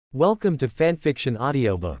Welcome to Fanfiction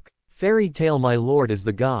Audiobook. Fairy Tale My Lord is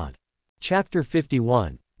the God. Chapter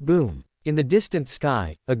 51. Boom. In the distant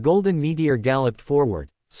sky, a golden meteor galloped forward,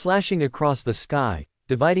 slashing across the sky,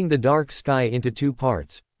 dividing the dark sky into two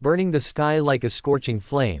parts, burning the sky like a scorching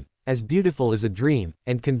flame, as beautiful as a dream,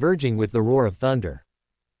 and converging with the roar of thunder.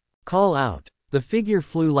 Call out. The figure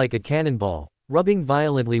flew like a cannonball, rubbing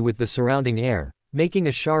violently with the surrounding air, making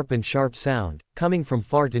a sharp sound, coming from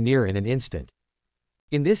far to near in an instant.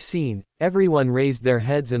 In this scene, everyone raised their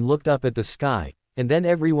heads and looked up at the sky, and then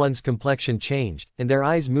everyone's complexion changed, and their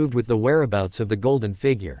eyes moved with the whereabouts of the golden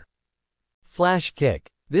figure. Flash kick.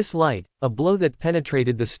 This light, a blow that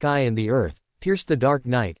penetrated the sky and the earth, pierced the dark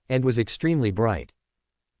night, and was extremely bright.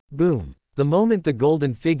 Boom. The moment the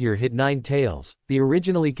golden figure hit Nine Tails, the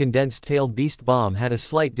originally condensed-tailed beast bomb had a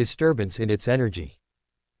slight disturbance in its energy.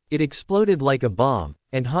 It exploded like a bomb,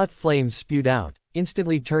 and hot flames spewed out,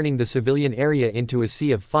 instantly turning the civilian area into a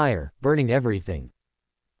sea of fire, burning everything.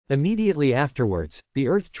 Immediately afterwards, the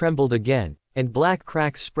earth trembled again, and black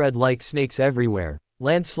cracks spread like snakes everywhere,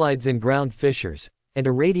 landslides and ground fissures, and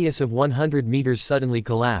a radius of 100 meters suddenly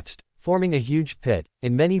collapsed, forming a huge pit,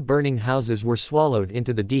 and many burning houses were swallowed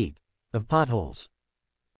into the deep of potholes.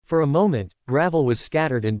 For a moment, gravel was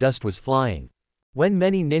scattered and dust was flying. When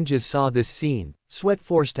many ninjas saw this scene, sweat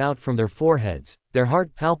forced out from their foreheads, their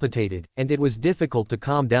heart palpitated, and it was difficult to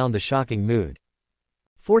calm down the shocking mood.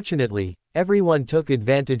 Fortunately, everyone took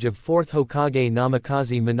advantage of 4th Hokage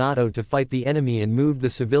Namikaze Minato to fight the enemy and moved the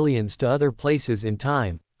civilians to other places in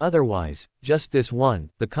time, otherwise, just this one,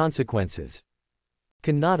 the consequences.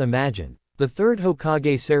 Cannot imagine. The 3rd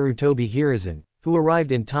Hokage Sarutobi Hiruzen, who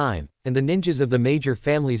arrived in time, and the ninjas of the major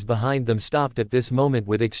families behind them stopped at this moment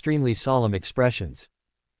with extremely solemn expressions.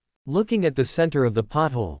 Looking at the center of the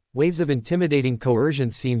pothole, waves of intimidating coercion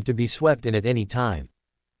seemed to be swept in at any time.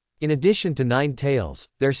 In addition to Nine Tails,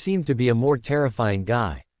 there seemed to be a more terrifying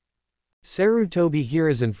guy. Sarutobi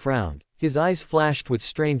Hiruzen frowned, his eyes flashed with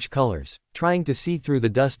strange colors, trying to see through the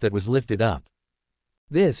dust that was lifted up.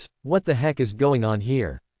 What the heck is going on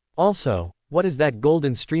here? Also, what is that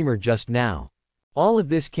golden streamer just now? All of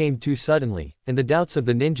this came too suddenly, and the doubts of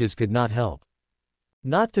the ninjas could not help.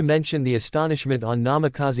 Not to mention the astonishment on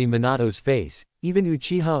Namikaze Minato's face, even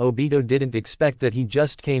Uchiha Obito didn't expect that he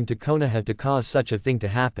just came to Konoha to cause such a thing to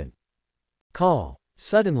happen. Call.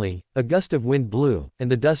 Suddenly, a gust of wind blew,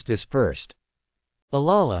 and the dust dispersed.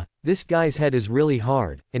 Alala, this guy's head is really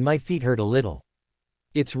hard, and my feet hurt a little.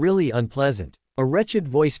 It's really unpleasant. A wretched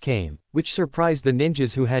voice came, which surprised the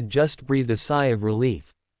ninjas who had just breathed a sigh of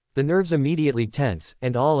relief. The nerves immediately tense,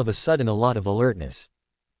 and all of a sudden a lot of alertness.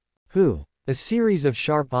 Who? A series of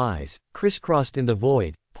sharp eyes, crisscrossed in the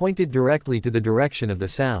void, pointed directly to the direction of the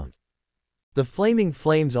sound. The flaming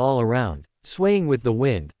flames all around, swaying with the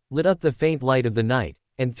wind, lit up the faint light of the night,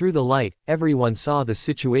 and through the light, everyone saw the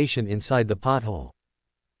situation inside the pothole.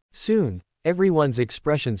 Soon, everyone's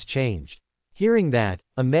expressions changed. Hearing that,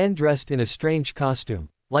 a man dressed in a strange costume,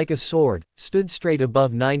 like a sword, stood straight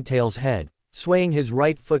above Nine Tails' head, swaying his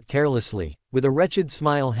right foot carelessly, with a wretched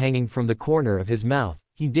smile hanging from the corner of his mouth.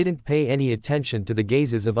 He didn't pay any attention to the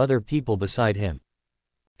gazes of other people beside him.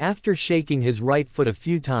 After shaking his right foot a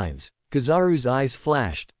few times, Kizaru's eyes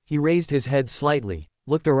flashed, he raised his head slightly,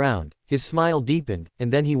 looked around, his smile deepened,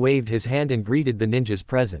 and then he waved his hand and greeted the ninjas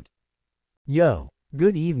present. Yo!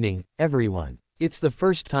 Good evening, everyone. It's the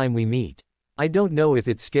first time we meet. I don't know if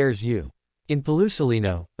it scares you. In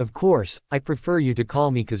Pelusolino, of course, I prefer you to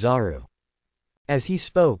call me Kizaru. As he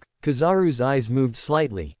spoke, Kizaru's eyes moved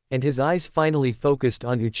slightly, and his eyes finally focused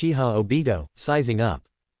on Uchiha Obito, sizing up.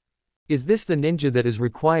 Is this the ninja that is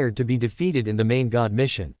required to be defeated in the main god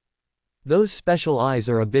mission? Those special eyes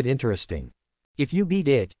are a bit interesting. If you beat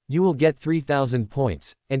it, you will get 3,000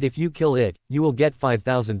 points, and if you kill it, you will get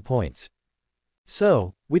 5,000 points.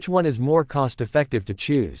 So, which one is more cost-effective to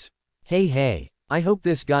choose? Hey, I hope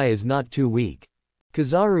this guy is not too weak.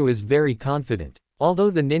 Kizaru is very confident.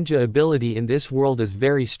 Although the ninja ability in this world is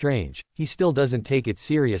very strange, he still doesn't take it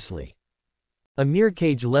seriously. A mere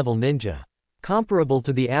cage-level ninja. Comparable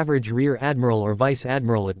to the average rear admiral or vice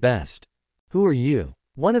admiral at best. Who are you?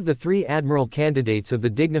 One of the 3 admiral candidates of the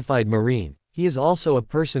dignified marine, he is also a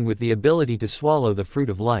person with the ability to swallow the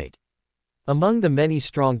fruit of light. Among the many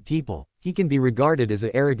strong people, he can be regarded as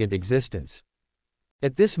an arrogant existence.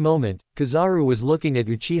 At this moment, Kizaru was looking at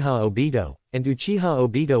Uchiha Obito, and Uchiha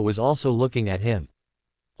Obito was also looking at him.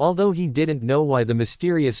 Although he didn't know why the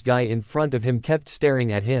mysterious guy in front of him kept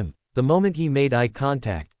staring at him, the moment he made eye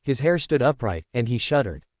contact, his hair stood upright, and he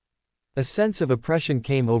shuddered. A sense of oppression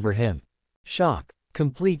came over him. Shock.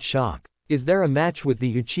 Complete shock. Is there a match with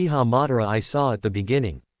the Uchiha Madara I saw at the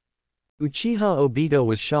beginning? Uchiha Obito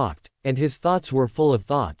was shocked, and his thoughts were full of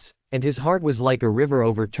thoughts, and his heart was like a river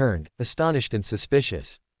overturned, astonished and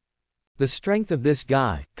suspicious. The strength of this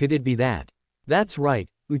guy, could it be that? That's right,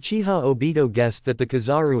 Uchiha Obito guessed that the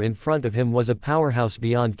Kizaru in front of him was a powerhouse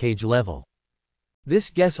beyond cage level.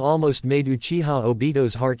 This guess almost made Uchiha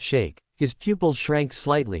Obito's heart shake, his pupils shrank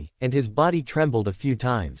slightly, and his body trembled a few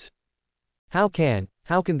times. How can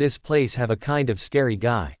this place have a kind of scary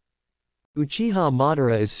guy? Uchiha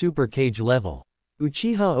Madara is super cage level.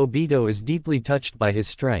 Uchiha Obito is deeply touched by his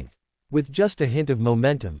strength. With just a hint of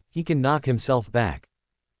momentum, he can knock himself back.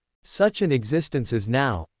 Such an existence is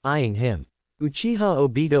now eyeing him. Uchiha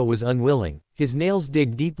Obito was unwilling, his nails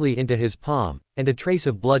dig deeply into his palm, and a trace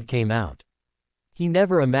of blood came out. He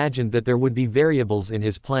never imagined that there would be variables in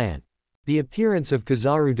his plan. The appearance of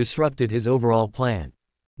Kizaru disrupted his overall plan.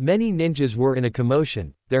 Many ninjas were in a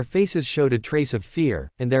commotion, their faces showed a trace of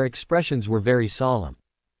fear, and their expressions were very solemn.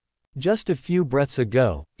 Just a few breaths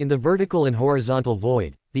ago, in the vertical and horizontal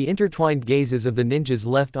void, the intertwined gazes of the ninjas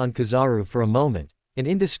left on Kizaru for a moment, an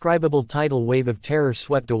indescribable tidal wave of terror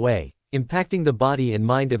swept away, impacting the body and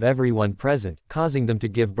mind of everyone present, causing them to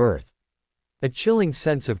give birth. A chilling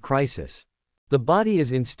sense of crisis. The body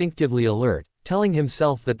is instinctively alert, telling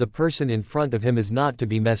himself that the person in front of him is not to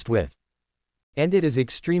be messed with. And it is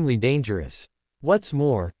extremely dangerous. What's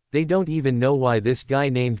more, they don't even know why this guy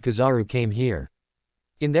named Kizaru came here.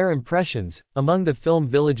 In their impressions, among the film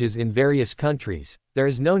villages in various countries, there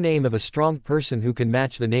is no name of a strong person who can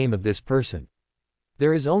match the name of this person.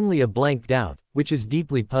 There is only a blank doubt, which is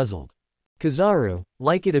deeply puzzled. Kizaru,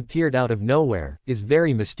 like it appeared out of nowhere, is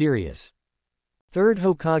very mysterious. Third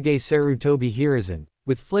Hokage Sarutobi Hiruzen,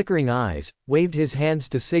 with flickering eyes, waved his hands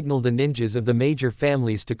to signal the ninjas of the major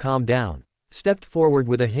families to calm down, stepped forward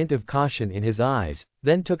with a hint of caution in his eyes,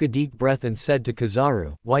 then took a deep breath and said to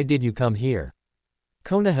Kizaru, "Why did you come here?"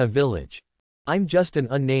 "Konoha village. I'm just an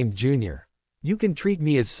unnamed junior. You can treat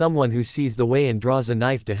me as someone who sees the way and draws a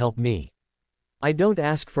knife to help me. I don't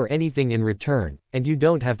ask for anything in return, and you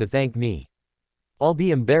don't have to thank me. I'll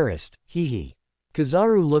be embarrassed, hee."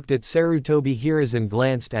 Kizaru looked at Sarutobi Hiruzen,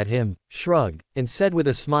 glanced at him, shrugged, and said with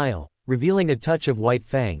a smile, revealing a touch of white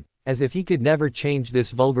fang, as if he could never change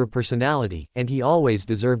this vulgar personality, and he always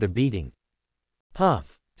deserved a beating.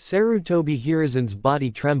 Puff. Sarutobi Hiruzen's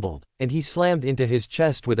body trembled, and he slammed into his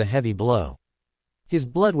chest with a heavy blow. His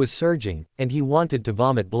blood was surging, and he wanted to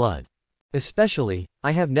vomit blood. Especially,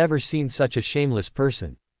 I have never seen such a shameless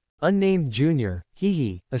person. Unnamed junior,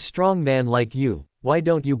 hee, a strong man like you, why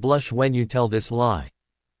don't you blush when you tell this lie?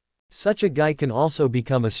 Such a guy can also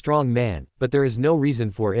become a strong man, but there is no reason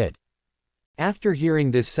for it. After hearing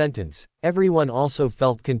this sentence, everyone also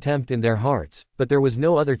felt contempt in their hearts, but there was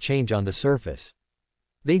no other change on the surface.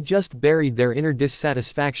 They just buried their inner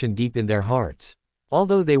dissatisfaction deep in their hearts.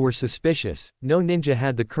 Although they were suspicious, no ninja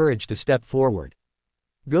had the courage to step forward.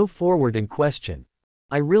 Go forward and question.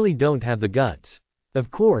 I really don't have the guts.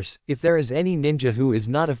 Of course, if there is any ninja who is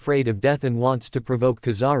not afraid of death and wants to provoke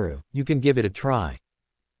Kizaru, you can give it a try.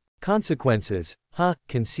 Consequences,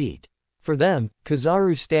 conceit. For them,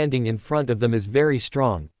 Kizaru standing in front of them is very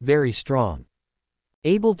strong, very strong.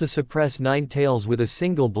 Able to suppress Nine Tails with a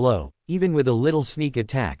single blow, even with a little sneak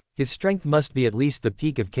attack, his strength must be at least the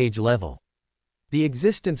peak of cage level. The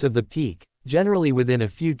existence of the peak, generally within a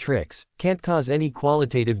few tricks, can't cause any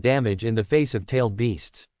qualitative damage in the face of tailed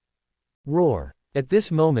beasts. Roar. At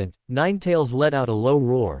this moment, Nine Tails let out a low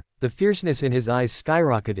roar, the fierceness in his eyes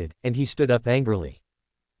skyrocketed, and he stood up angrily.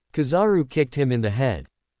 Kizaru kicked him in the head.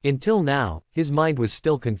 Until now, his mind was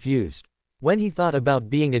still confused. When he thought about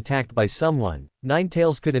being attacked by someone, Nine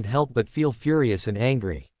Tails couldn't help but feel furious and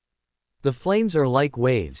angry. The flames are like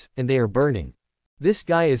waves, and they are burning. This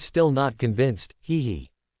guy is still not convinced, hee.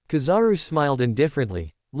 Kizaru smiled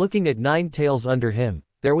indifferently, looking at Nine Tails under him.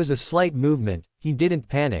 There was a slight movement, he didn't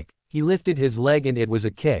panic. He lifted his leg and it was a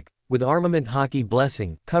kick, with armament Haki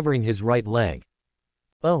blessing, covering his right leg.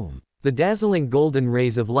 Om. The dazzling golden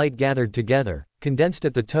rays of light gathered together, condensed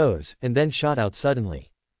at the toes, and then shot out suddenly.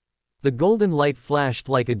 The golden light flashed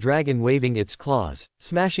like a dragon waving its claws,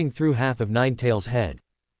 smashing through half of Nine Tails' head.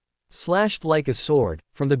 Slashed like a sword,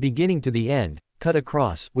 from the beginning to the end, cut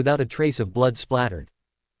across, without a trace of blood splattered.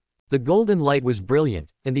 The golden light was brilliant,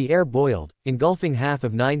 and the air boiled, engulfing half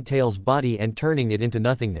of Nine Tails' body and turning it into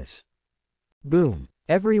nothingness. Boom.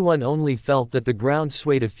 Everyone only felt that the ground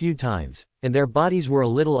swayed a few times, and their bodies were a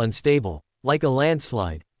little unstable, like a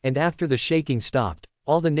landslide, and after the shaking stopped,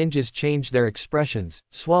 all the ninjas changed their expressions,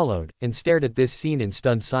 swallowed, and stared at this scene in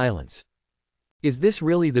stunned silence. Is this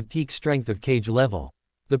really the peak strength of cage level?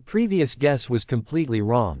 The previous guess was completely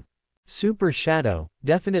wrong. Super Shadow,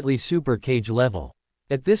 definitely super cage level.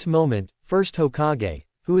 At this moment, first Hokage,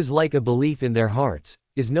 who is like a belief in their hearts,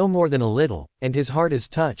 is no more than a little, and his heart is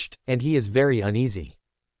touched, and he is very uneasy.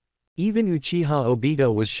 Even Uchiha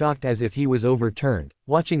Obito was shocked as if he was overturned,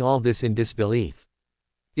 watching all this in disbelief.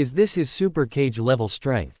 Is this his super cage level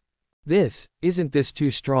strength? Isn't this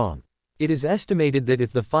too strong? It is estimated that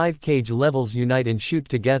if the 5 cage levels unite and shoot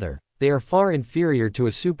together, they are far inferior to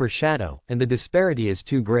a super shadow, and the disparity is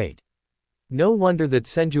too great. No wonder that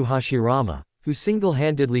Senju Hashirama, who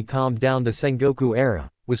single-handedly calmed down the Sengoku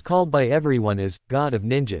era, was called by everyone as God of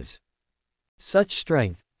Ninjas. Such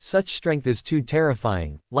strength is too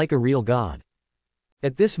terrifying, like a real god.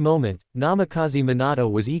 At this moment, Namikaze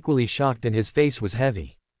Minato was equally shocked and his face was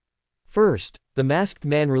heavy. First, the masked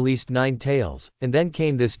man released 9 tails, and then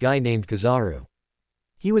came this guy named Kizaru.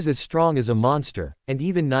 He was as strong as a monster, and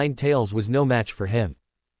even 9 tails was no match for him.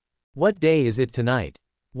 What day is it tonight?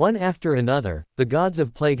 One after another, the gods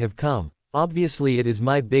of plague have come. Obviously it is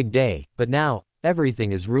my big day, but now,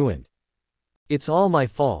 everything is ruined. It's all my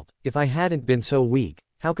fault. If I hadn't been so weak,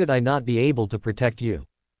 how could I not be able to protect you?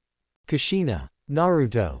 Kushina.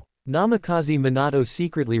 Naruto. Namikaze Minato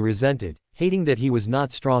secretly resented, hating that he was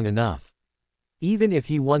not strong enough. Even if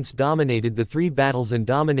he once dominated the 3 battles and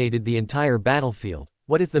dominated the entire battlefield,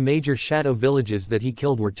 what if the major shadow villages that he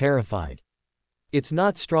killed were terrified? It's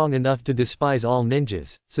not strong enough to despise all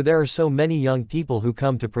ninjas, so there are so many young people who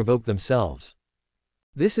come to provoke themselves.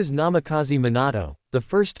 This is Namikaze Minato, the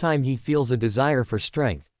first time he feels a desire for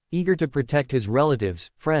strength, eager to protect his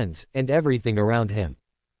relatives, friends, and everything around him.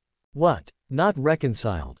 What? Not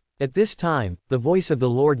reconciled. At this time, the voice of the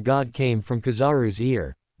Lord God came from Kizaru's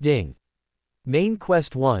ear. Ding. Main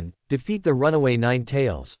Quest 1, defeat the runaway 9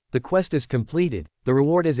 tails. The quest is completed, the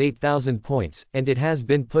reward is 8,000 points, and it has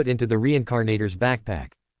been put into the reincarnator's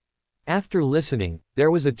backpack. After listening,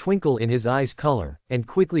 there was a twinkle in his eyes color, and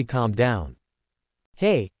quickly calmed down.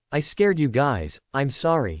 Hey, I scared you guys, I'm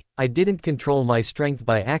sorry, I didn't control my strength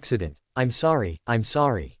by accident, I'm sorry.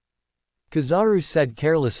 Kizaru said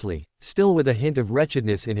carelessly, still with a hint of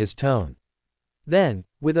wretchedness in his tone. Then,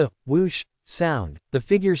 with a whoosh sound, the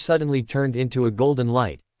figure suddenly turned into a golden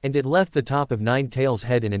light, and it left the top of 9 tails'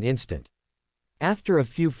 head in an instant. After a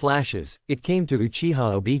few flashes, it came to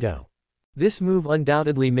Uchiha Obito. This move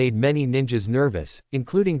undoubtedly made many ninjas nervous,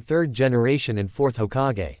 including 3rd generation and 4th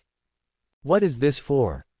Hokage. What is this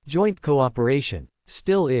for? Joint cooperation.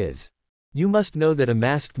 Still is. You must know that a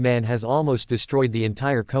masked man has almost destroyed the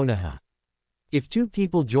entire Konoha. If 2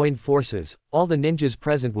 people join forces, all the ninjas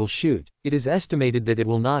present will shoot. It is estimated that it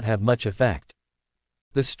will not have much effect.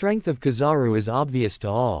 The strength of Kizaru is obvious to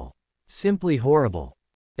all. Simply horrible.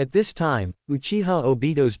 At this time, Uchiha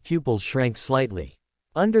Obito's pupils shrank slightly.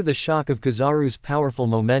 Under the shock of Kizaru's powerful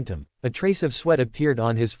momentum, a trace of sweat appeared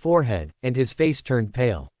on his forehead, and his face turned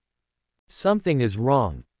pale. Something is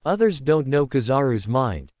wrong. Others don't know Kizaru's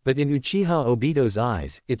mind, but in Uchiha Obito's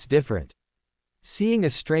eyes, it's different. Seeing a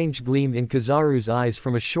strange gleam in Kizaru's eyes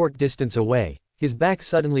from a short distance away, his back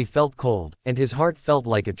suddenly felt cold, and his heart felt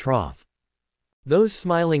like a trough. Those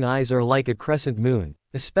smiling eyes are like a crescent moon,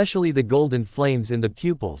 especially the golden flames in the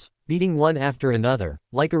pupils, beating one after another,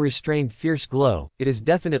 like a restrained fierce glow. It is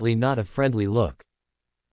definitely not a friendly look.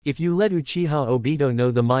 If you let Uchiha Obito know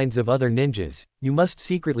the minds of other ninjas, you must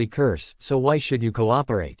secretly curse, so why should you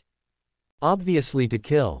cooperate? Obviously to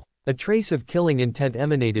kill. A trace of killing intent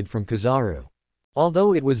emanated from Kizaru.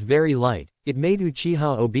 Although it was very light, it made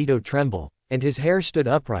Uchiha Obito tremble, and his hair stood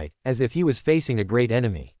upright, as if he was facing a great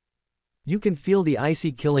enemy. You can feel the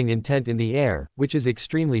icy killing intent in the air, which is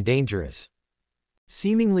extremely dangerous.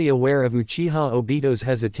 Seemingly aware of Uchiha Obito's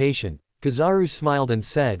hesitation, Kizaru smiled and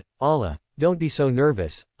said, "Allah, don't be so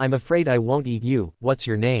nervous, I'm afraid I won't eat you. What's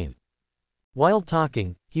your name?" While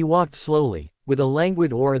talking, he walked slowly, with a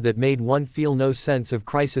languid aura that made one feel no sense of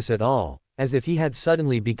crisis at all, as if he had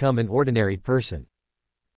suddenly become an ordinary person.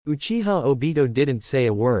 Uchiha Obito didn't say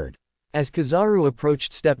a word. As Kizaru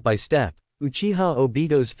approached step by step, Uchiha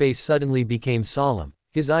Obito's face suddenly became solemn,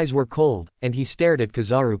 his eyes were cold, and he stared at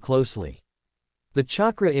Kizaru closely. The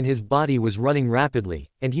chakra in his body was running rapidly,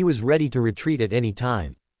 and he was ready to retreat at any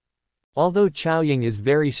time. Although Chaoying is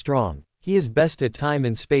very strong, he is best at time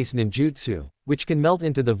and space ninjutsu, which can melt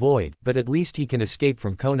into the void, but at least he can escape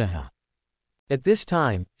from Konoha. At this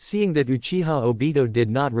time, seeing that Uchiha Obito did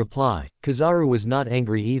not reply, Kizaru was not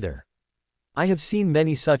angry either. I have seen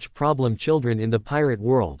many such problem children in the pirate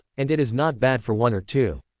world, and it is not bad for 1 or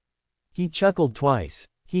 2. He chuckled twice.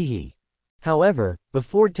 Hee hee. However,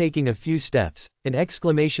 before taking a few steps, an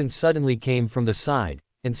exclamation suddenly came from the side,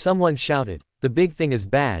 and someone shouted, "The big thing is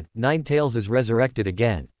bad, 9 tails is resurrected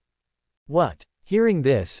again." What? Hearing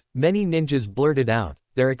this, many ninjas blurted out,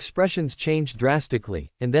 their expressions changed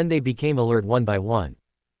drastically, and then they became alert one by one.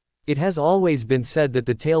 It has always been said that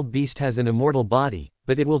the tailed beast has an immortal body,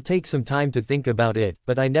 but it will take some time to think about it,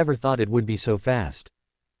 but I never thought it would be so fast.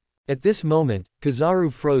 At this moment,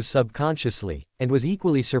 Kizaru froze subconsciously, and was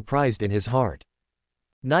equally surprised in his heart.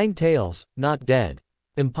 9 tails, not dead.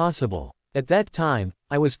 Impossible. At that time,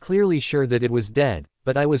 I was clearly sure that it was dead,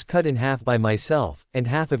 but I was cut in half by myself, and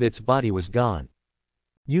half of its body was gone.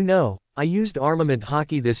 You know, I used armament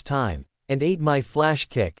hockey this time, and ate my flash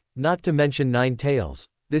kick, not to mention 9 tails.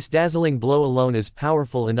 This dazzling blow alone is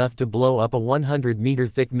powerful enough to blow up a 100-meter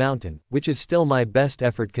thick mountain, which is still my best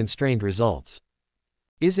effort constrained results.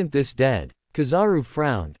 Isn't this dead? Kizaru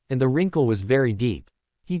frowned, and the wrinkle was very deep.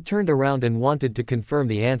 He turned around and wanted to confirm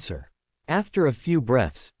the answer. After a few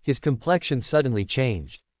breaths, his complexion suddenly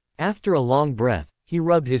changed. After a long breath, he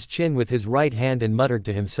rubbed his chin with his right hand and muttered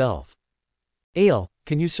to himself. Ale,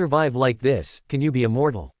 can you survive like this? Can you be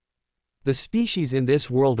immortal? The species in this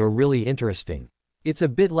world are really interesting. It's a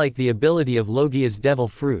bit like the ability of Logia's devil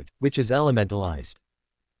fruit, which is elementalized.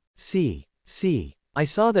 See. I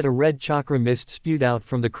saw that a red chakra mist spewed out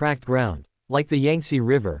from the cracked ground, like the Yangtze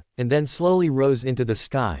River, and then slowly rose into the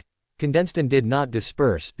sky, condensed and did not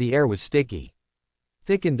disperse. The air was sticky.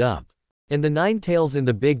 Thickened up. And the 9 tails in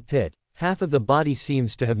the big pit, half of the body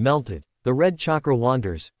seems to have melted. The red chakra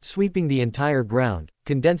wanders, sweeping the entire ground,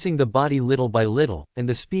 condensing the body little by little, and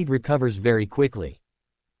the speed recovers very quickly.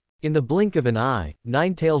 In the blink of an eye,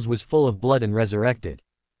 9 tails was full of blood and resurrected.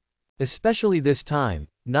 Especially this time,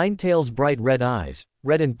 9 tails' bright red eyes,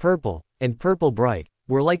 red and purple bright,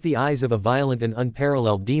 were like the eyes of a violent and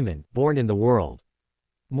unparalleled demon, born in the world.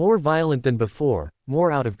 More violent than before,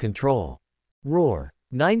 more out of control. Roar.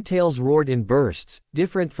 9 tails roared in bursts,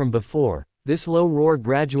 different from before. This low roar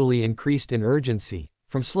gradually increased in urgency,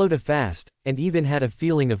 from slow to fast, and even had a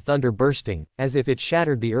feeling of thunder bursting, as if it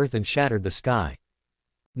shattered the earth and shattered the sky.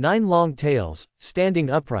 9 long tails, standing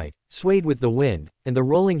upright, swayed with the wind, and the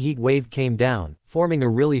rolling heat wave came down, forming a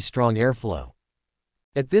really strong airflow.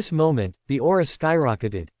 At this moment, the aura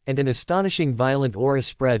skyrocketed, and an astonishing violent aura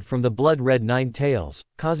spread from the blood-red 9 tails,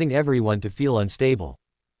 causing everyone to feel unstable.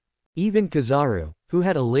 Even Kizaru, who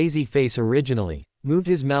had a lazy face originally, moved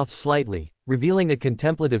his mouth slightly, revealing a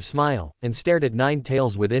contemplative smile, and stared at 9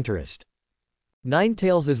 tails with interest. 9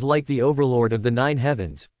 tails is like the overlord of the 9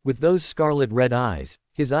 heavens, with those scarlet red eyes.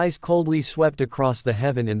 His eyes coldly swept across the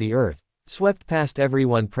heaven and the earth, swept past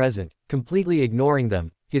everyone present, completely ignoring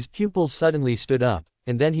them. His pupils suddenly stood up,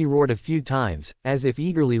 and then he roared a few times, as if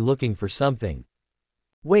eagerly looking for something.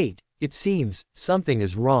 Wait, it seems, something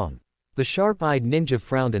is wrong. The sharp-eyed ninja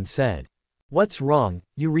frowned and said. What's wrong?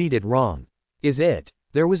 You read it wrong. Is it?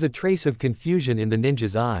 There was a trace of confusion in the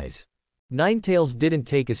ninja's eyes. 9 tails didn't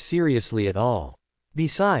take us seriously at all.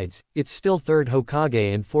 Besides, it's still 3rd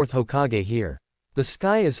Hokage and 4th Hokage here. The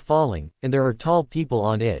sky is falling, and there are tall people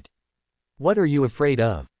on it. What are you afraid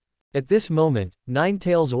of? At this moment, 9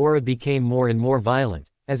 tails' aura became more and more violent,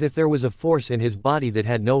 as if there was a force in his body that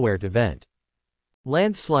had nowhere to vent.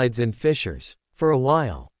 Landslides and fissures. For a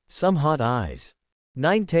while. Some hot eyes.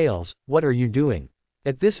 9 tails, what are you doing?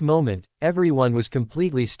 At this moment, everyone was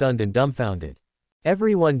completely stunned and dumbfounded.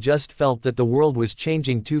 Everyone just felt that the world was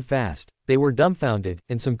changing too fast. They were dumbfounded,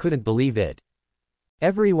 and some couldn't believe it.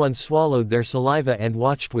 Everyone swallowed their saliva and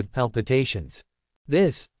watched with palpitations.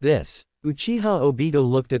 This. Uchiha Obito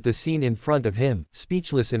looked at the scene in front of him,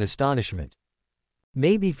 speechless in astonishment.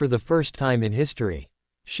 Maybe for the first time in history.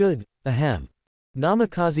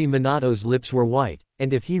 Namikaze Minato's lips were white,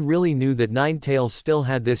 and if he really knew that 9 tails still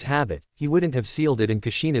had this habit, he wouldn't have sealed it in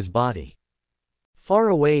Kushina's body. Far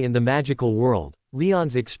away in the magical world,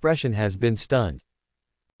 Leon's expression has been stunned.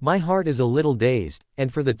 My heart is a little dazed,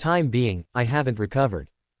 and for the time being, I haven't recovered.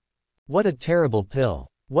 What a terrible pill.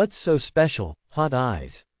 What's so special? Hot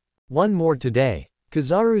eyes. One more today.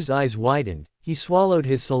 Kizaru's eyes widened, he swallowed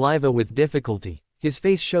his saliva with difficulty, his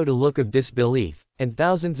face showed a look of disbelief, and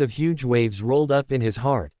thousands of huge waves rolled up in his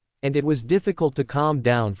heart, and it was difficult to calm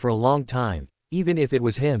down for a long time, even if it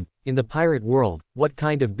was him. In the pirate world, what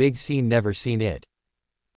kind of big scene never seen it?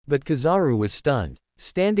 But Kizaru was stunned.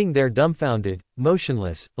 Standing there dumbfounded,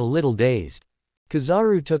 motionless, a little dazed.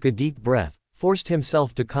 Kizaru took a deep breath, forced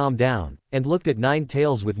himself to calm down, and looked at 9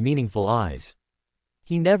 tails with meaningful eyes.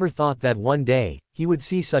 He never thought that one day, he would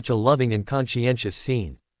see such a loving and conscientious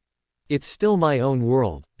scene. It's still my own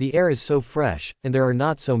world, the air is so fresh, and there are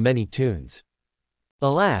not so many tunes.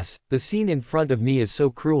 Alas, the scene in front of me is so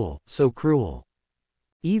cruel, so cruel.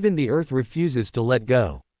 Even the earth refuses to let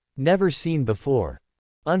go. Never seen before.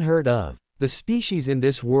 Unheard of. The species in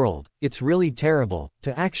this world, it's really terrible,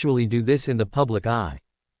 to actually do this in the public eye.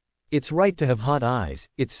 It's right to have hot eyes,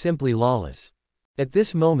 it's simply lawless. At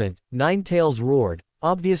this moment, Ninetales roared,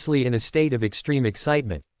 obviously in a state of extreme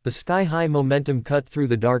excitement. The sky-high momentum cut through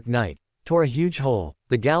the dark night, tore a huge hole,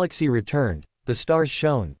 the galaxy returned, the stars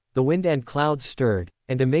shone, the wind and clouds stirred,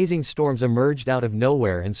 and amazing storms emerged out of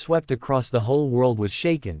nowhere and swept across. The whole world was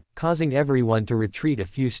shaken, causing everyone to retreat a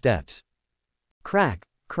few steps. Crack,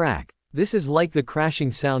 crack. This is like the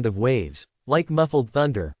crashing sound of waves, like muffled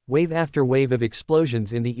thunder, wave after wave of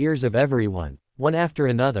explosions in the ears of everyone, one after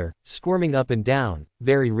another, squirming up and down,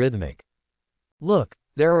 very rhythmic. Look,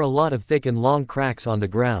 there are a lot of thick and long cracks on the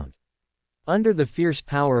ground. Under the fierce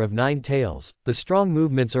power of Ninetales, the strong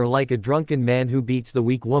movements are like a drunken man who beats the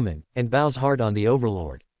weak woman, and bows hard on the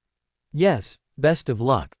overlord. Yes, best of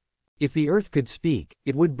luck. If the earth could speak,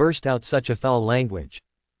 it would burst out such a foul language.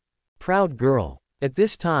 Proud girl. At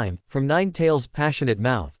this time, from Ninetales' passionate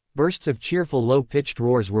mouth, bursts of cheerful low-pitched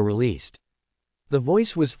roars were released. The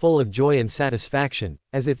voice was full of joy and satisfaction,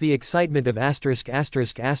 as if the excitement of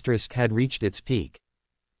 **** had reached its peak.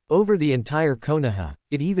 Over the entire Konoha,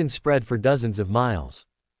 it even spread for dozens of miles.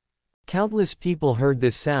 Countless people heard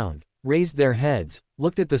this sound, raised their heads,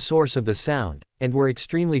 looked at the source of the sound, and were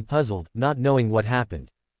extremely puzzled, not knowing what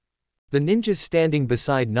happened. The ninjas standing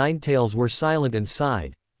beside Ninetales were silent and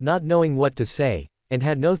sighed, not knowing what to say, and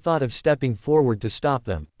had no thought of stepping forward to stop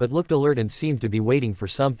them, but looked alert and seemed to be waiting for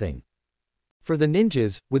something. For the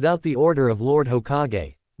ninjas, without the order of Lord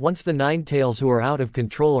Hokage, once the Ninetales who are out of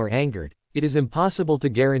control are angered, it is impossible to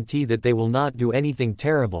guarantee that they will not do anything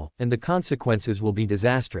terrible, and the consequences will be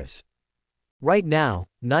disastrous. Right now,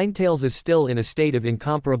 Ninetales is still in a state of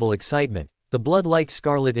incomparable excitement, the blood like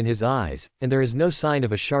scarlet in his eyes, and there is no sign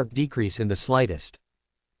of a sharp decrease in the slightest.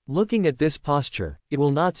 Looking at this posture, it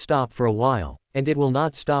will not stop for a while, and it will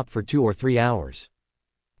not stop for 2 or 3 hours.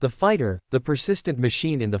 The fighter, the persistent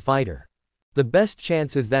machine in the fighter. The best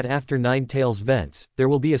chance is that after Ninetales vents, there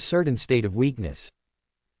will be a certain state of weakness.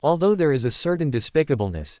 Although there is a certain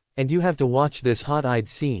despicableness, and you have to watch this hot-eyed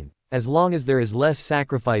scene, as long as there is less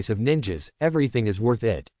sacrifice of ninjas, everything is worth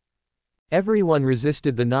it. Everyone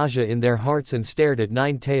resisted the nausea in their hearts and stared at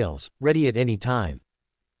Ninetales, ready at any time.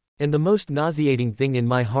 And the most nauseating thing in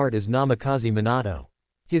my heart is Namikaze Minato.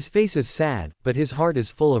 His face is sad, but his heart is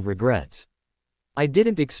full of regrets. I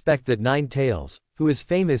didn't expect that Ninetales, who is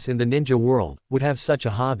famous in the ninja world, would have such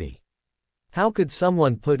a hobby. How could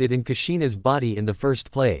someone put it in Kushina's body in the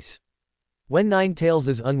first place? When Ninetales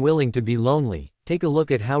is unwilling to be lonely, take a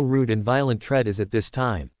look at how rude and violent Tread is at this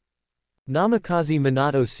time. Namikaze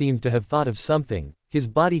Minato seemed to have thought of something, his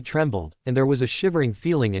body trembled, and there was a shivering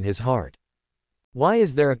feeling in his heart. Why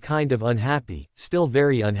is there a kind of unhappy, still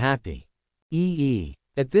very unhappy?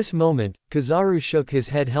 At this moment, Kizaru shook his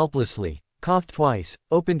head helplessly, coughed twice,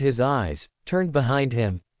 opened his eyes, turned behind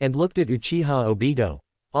him, and looked at Uchiha Obito.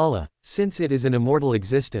 Allah, since it is an immortal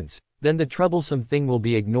existence, then the troublesome thing will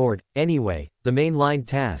be ignored. Anyway, the mainline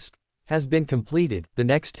task has been completed, the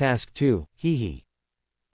next task too, hee.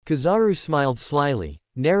 Kizaru smiled slyly,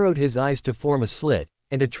 narrowed his eyes to form a slit,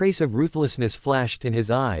 and a trace of ruthlessness flashed in his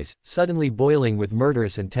eyes, suddenly boiling with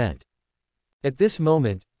murderous intent. At this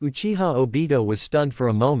moment, Uchiha Obito was stunned for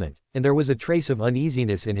a moment, and there was a trace of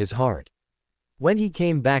uneasiness in his heart. When he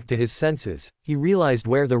came back to his senses, he realized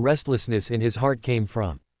where the restlessness in his heart came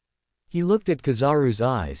from. He looked at Kizaru's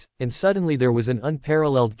eyes, and suddenly there was an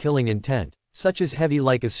unparalleled killing intent, such as heavy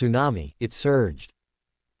like a tsunami, it surged.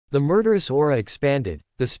 The murderous aura expanded,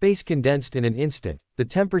 the space condensed in an instant, the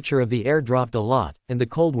temperature of the air dropped a lot, and the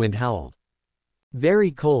cold wind howled.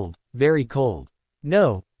 Very cold, very cold.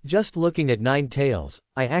 No, just looking at Ninetales,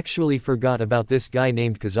 I actually forgot about this guy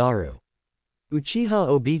named Kizaru. Uchiha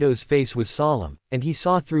Obito's face was solemn, and he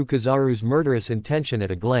saw through Kizaru's murderous intention at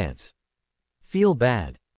a glance. Feel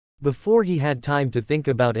bad. Before he had time to think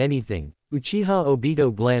about anything, Uchiha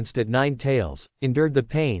Obito glanced at Ninetales, endured the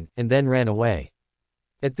pain, and then ran away.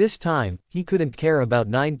 At this time, he couldn't care about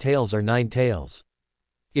Ninetales or Ninetales.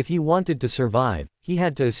 If he wanted to survive, he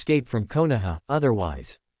had to escape from Konoha,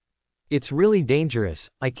 otherwise. It's really dangerous,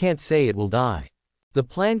 I can't say it will die. The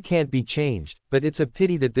plan can't be changed, but it's a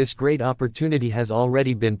pity that this great opportunity has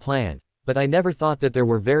already been planned, but I never thought that there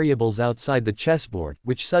were variables outside the chessboard,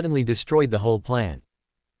 which suddenly destroyed the whole plan.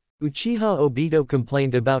 Uchiha Obito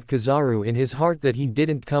complained about Kizaru in his heart that he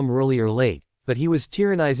didn't come early or late, but he was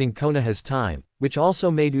tyrannizing Konoha's time, which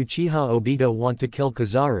also made Uchiha Obito want to kill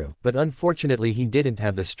Kizaru, but unfortunately he didn't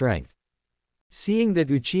have the strength. Seeing that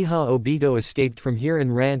Uchiha Obito escaped from here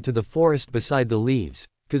and ran to the forest beside the leaves,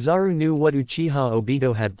 Kizaru knew what Uchiha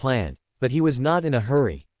Obito had planned, but he was not in a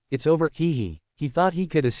hurry. It's over, he thought he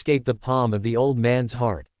could escape the palm of the old man's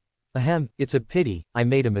heart. Ahem, it's a pity, I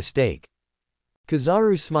made a mistake.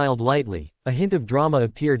 Kizaru smiled lightly, a hint of drama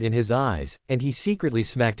appeared in his eyes, and he secretly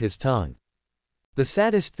smacked his tongue. The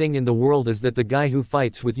saddest thing in the world is that the guy who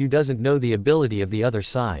fights with you doesn't know the ability of the other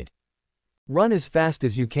side. Run as fast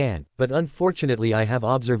as you can, but unfortunately I have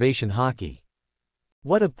observation haki.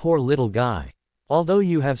 What a poor little guy. Although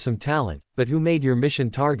you have some talent, but who made your mission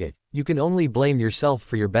target, you can only blame yourself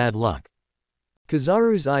for your bad luck.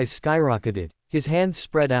 Kizaru's eyes skyrocketed, his hands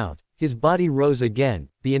spread out, his body rose again,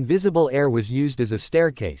 the invisible air was used as a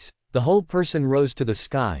staircase, the whole person rose to the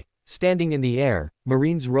sky, standing in the air,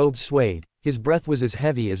 Marine's robe swayed, his breath was as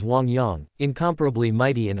heavy as Wang Yang, incomparably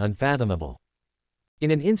mighty and unfathomable. In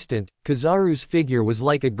an instant, Kizaru's figure was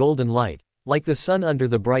like a golden light, like the sun under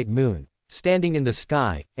the bright moon, standing in the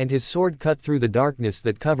sky, and his sword cut through the darkness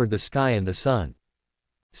that covered the sky and the sun.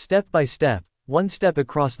 Step by step, one step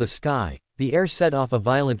across the sky, the air set off a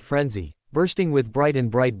violent frenzy, bursting with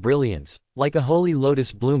bright brilliance, like a holy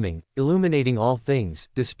lotus blooming, illuminating all things,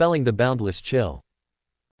 dispelling the boundless chill.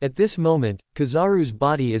 At this moment, Kizaru's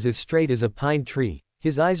body is as straight as a pine tree,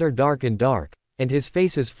 his eyes are dark, and his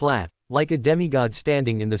face is flat, like a demigod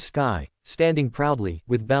standing in the sky, standing proudly,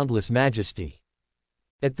 with boundless majesty.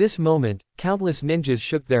 At this moment, countless ninjas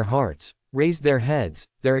shook their hearts, raised their heads,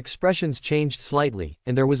 their expressions changed slightly,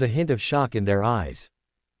 and there was a hint of shock in their eyes.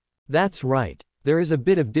 That's right. There is a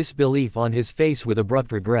bit of disbelief on his face with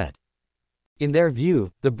abrupt regret. In their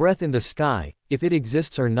view, the breath in the sky, if it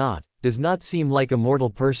exists or not, does not seem like a mortal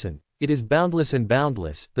person. It is boundless and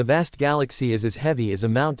boundless, the vast galaxy is as heavy as a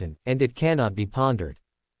mountain, and it cannot be pondered.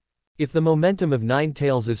 If the momentum of Nine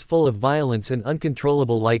Tails is full of violence and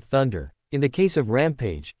uncontrollable like thunder, in the case of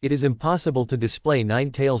Rampage, it is impossible to display Nine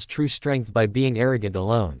Tails' true strength by being arrogant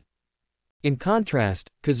alone. In contrast,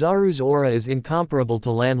 Kizaru's aura is incomparable to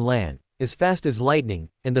Lan, as fast as lightning,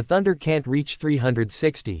 and the thunder can't reach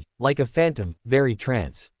 360, like a phantom, very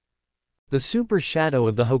trance. The super shadow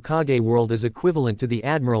of the Hokage world is equivalent to the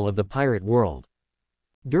admiral of the pirate world.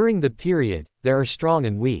 During the period, there are strong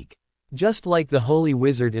and weak. Just like the holy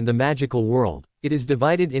wizard in the magical world, it is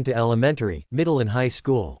divided into elementary, middle and high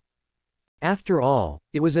school. After all,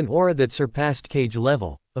 it was an aura that surpassed cage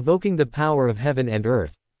level, evoking the power of heaven and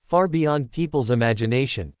earth, far beyond people's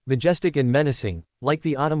imagination, majestic and menacing, like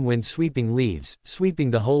the autumn wind sweeping leaves,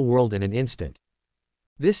 sweeping the whole world in an instant.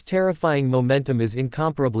 This terrifying momentum is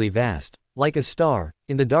incomparably vast, like a star,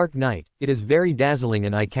 in the dark night, it is very dazzling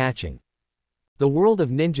and eye-catching. The world of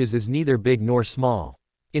ninjas is neither big nor small.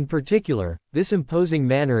 In particular, this imposing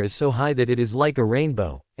manor is so high that it is like a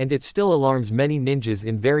rainbow, and it still alarms many ninjas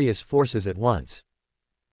in various forces at once.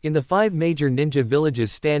 In the 5 major ninja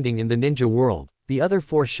villages standing in the ninja world, the other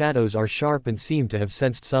 4 shadows are sharp and seem to have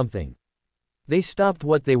sensed something. They stopped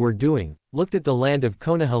what they were doing, looked at the land of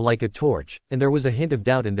Konoha like a torch, and there was a hint of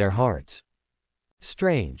doubt in their hearts.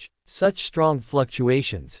 Strange. Such strong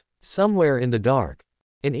fluctuations. Somewhere in the dark.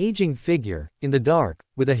 An aging figure, in the dark,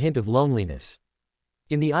 with a hint of loneliness.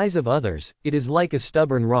 In the eyes of others, it is like a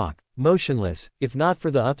stubborn rock, motionless, if not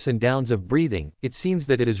for the ups and downs of breathing, it seems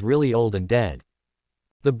that it is really old and dead.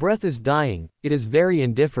 The breath is dying, it is very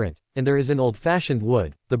indifferent, and there is an old-fashioned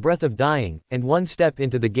wood, the breath of dying, and one step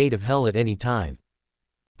into the gate of hell at any time.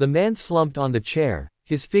 The man slumped on the chair,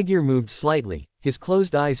 his figure moved slightly, his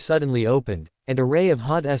closed eyes suddenly opened, and a ray of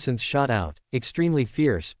hot essence shot out, extremely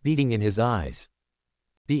fierce, beating in his eyes.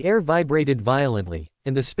 The air vibrated violently,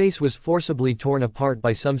 and the space was forcibly torn apart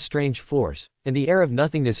by some strange force, and the air of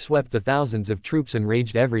nothingness swept the thousands of troops and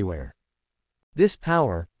raged everywhere. This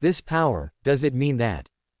power, does it mean that?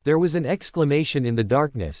 There was an exclamation in the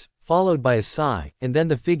darkness, followed by a sigh, and then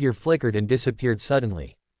the figure flickered and disappeared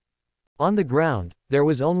suddenly. On the ground, there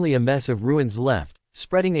was only a mess of ruins left,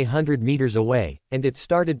 spreading 100 meters away, and it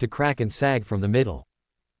started to crack and sag from the middle.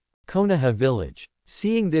 Konoha village.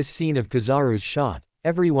 Seeing this scene of Kizaru's shot,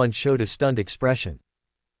 everyone showed a stunned expression.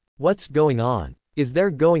 What's going on? Is there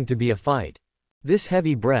going to be a fight? This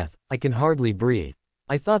heavy breath, I can hardly breathe.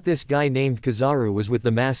 I thought this guy named Kizaru was with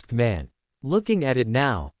the masked man. Looking at it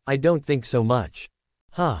now, I don't think so much.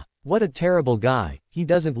 Huh, what a terrible guy, he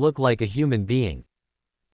doesn't look like a human being.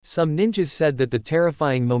 Some ninjas said that the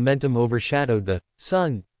terrifying momentum overshadowed the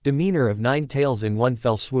sun demeanor of Nine Tails in one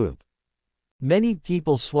fell swoop. Many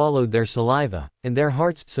people swallowed their saliva, and their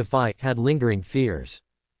hearts had lingering fears.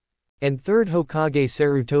 And third Hokage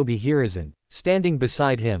Sarutobi Hiruzen, standing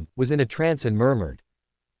beside him, was in a trance and murmured.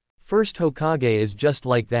 First Hokage is just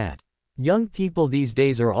like that. Young people these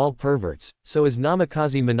days are all perverts, so is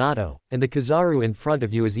Namikaze Minato, and the Kizaru in front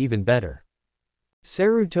of you is even better.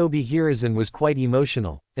 Sarutobi Hiruzen was quite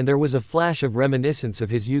emotional, and there was a flash of reminiscence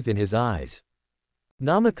of his youth in his eyes.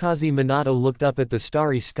 Namikaze Minato looked up at the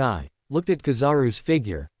starry sky, looked at Kizaru's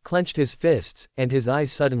figure, clenched his fists, and his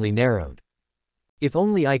eyes suddenly narrowed. If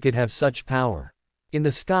only I could have such power. In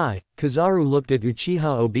the sky, Kizaru looked at Uchiha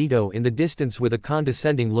Obito in the distance with a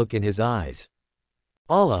condescending look in his eyes.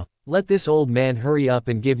 Allah, let this old man hurry up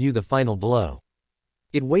and give you the final blow.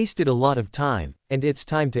 It wasted a lot of time, and it's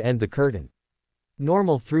time to end the curtain.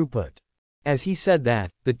 Normal throughput. As he said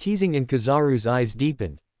that, the teasing in Kizaru's eyes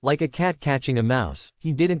deepened, like a cat catching a mouse.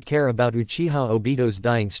 He didn't care about Uchiha Obito's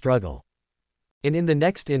dying struggle. And in the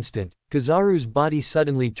next instant, Kizaru's body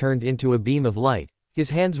suddenly turned into a beam of light, his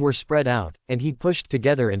hands were spread out, and he pushed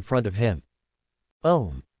together in front of him.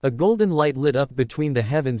 Om! A golden light lit up between the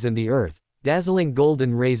heavens and the earth, dazzling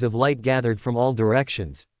golden rays of light gathered from all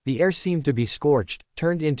directions, the air seemed to be scorched,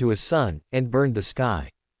 turned into a sun, and burned the sky.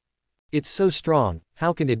 It's so strong,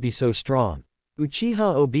 how can it be so strong? Uchiha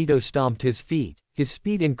Obito stomped his feet, his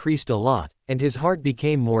speed increased a lot, and his heart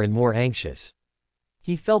became more and more anxious.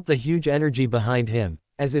 He felt the huge energy behind him,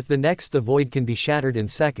 as if the void can be shattered in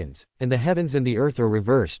seconds, and the heavens and the earth are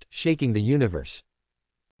reversed, shaking the universe.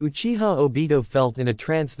 Uchiha Obito felt in a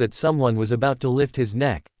trance that someone was about to lift his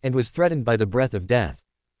neck, and was threatened by the breath of death.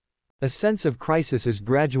 A sense of crisis is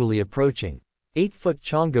gradually approaching. 8-foot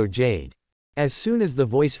Chongo Jade. As soon as the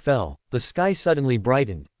voice fell, the sky suddenly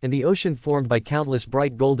brightened, and the ocean formed by countless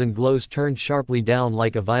bright golden glows turned sharply down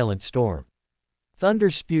like a violent storm.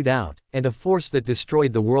 Thunder spewed out, and a force that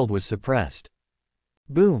destroyed the world was suppressed.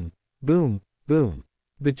 Boom, boom, boom.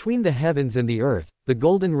 Between the heavens and the earth, the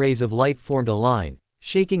golden rays of light formed a line,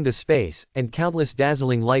 shaking the space, and countless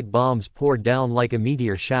dazzling light bombs poured down like a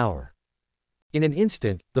meteor shower. In an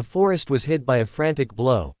instant, the forest was hit by a frantic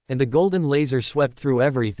blow, and the golden laser swept through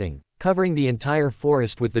everything, covering the entire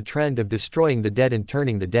forest with the trend of destroying the dead and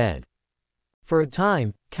turning the dead. For a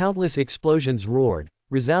time, countless explosions roared,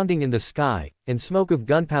 resounding in the sky, and smoke of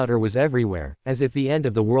gunpowder was everywhere, as if the end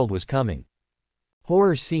of the world was coming.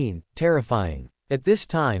 Horror scene, terrifying. At this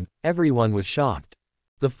time, everyone was shocked.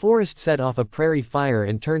 The forest set off a prairie fire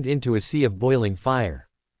and turned into a sea of boiling fire.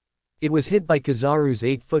 It was hit by Kizaru's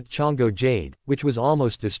 8-foot Chongo Jade, which was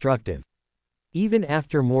almost destructive. Even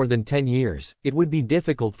after more than 10 years, it would be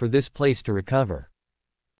difficult for this place to recover.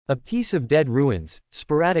 A piece of dead ruins,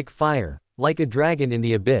 sporadic fire, like a dragon in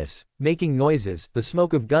the abyss, making noises, the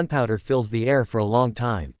smoke of gunpowder fills the air for a long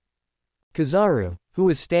time. Kizaru, who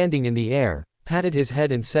was standing in the air, patted his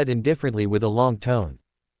head and said indifferently with a long tone.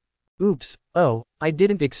 Oops, oh, I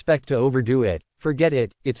didn't expect to overdo it, forget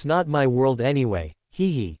it, it's not my world anyway,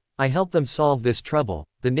 hee. I helped them solve this trouble,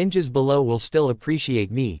 the ninjas below will still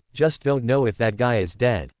appreciate me, just don't know if that guy is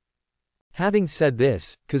dead. Having said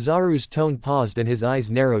this, Kizaru's tone paused and his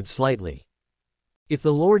eyes narrowed slightly. If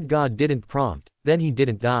the Lord God didn't prompt, then he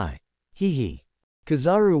didn't die. Hee.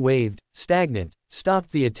 Kizaru waved, stagnant,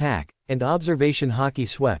 stopped the attack, and observation haki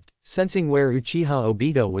swept, sensing where Uchiha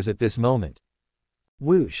Obito was at this moment.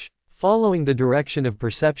 Whoosh. Following the direction of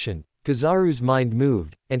perception, Kizaru's mind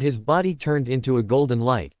moved, and his body turned into a golden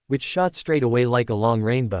light, which shot straight away like a long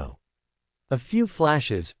rainbow. A few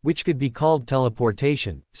flashes, which could be called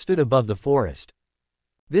teleportation, stood above the forest.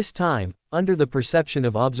 This time, under the perception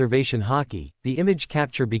of observation haki, the image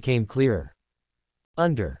capture became clearer.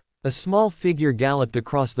 A small figure galloped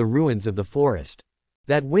across the ruins of the forest.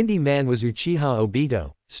 That windy man was Uchiha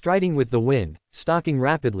Obito, striding with the wind, stalking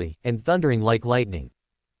rapidly, and thundering like lightning.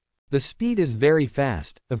 The speed is very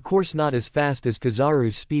fast, of course not as fast as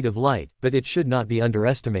Kizaru's speed of light, but it should not be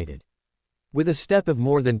underestimated. With a step of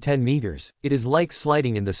more than 10 meters, it is like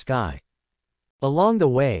sliding in the sky. Along the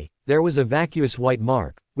way, there was a vacuous white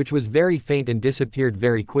mark, which was very faint and disappeared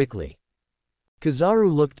very quickly. Kizaru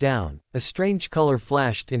looked down, a strange color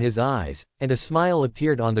flashed in his eyes, and a smile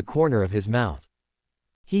appeared on the corner of his mouth.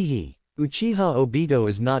 Hee. Uchiha Obito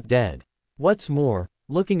is not dead. What's more,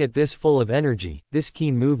 looking at this full of energy, this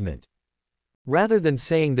keen movement. Rather than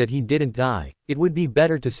saying that he didn't die, it would be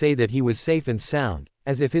better to say that he was safe and sound,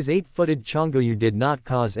 as if his 8-footed Chongoyu did not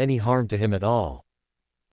cause any harm to him at all.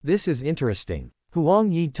 This is interesting.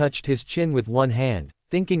 Huang Yi touched his chin with one hand,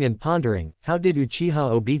 thinking and pondering, how did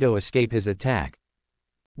Uchiha Obito escape his attack?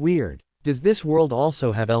 Weird. Does this world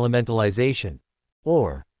also have elementalization?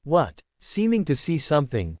 Or, what? Seeming to see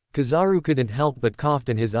something, Kizaru couldn't help but coughed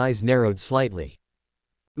and his eyes narrowed slightly.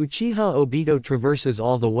 Uchiha Obito traverses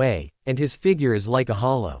all the way, and his figure is like a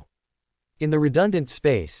hollow. In the redundant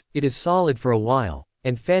space, it is solid for a while,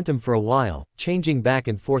 and phantom for a while, changing back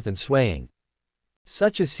and forth and swaying.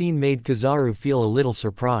 Such a scene made Kizaru feel a little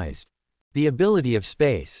surprised. The ability of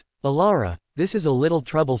space. Alara, this is a little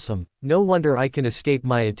troublesome, no wonder I can escape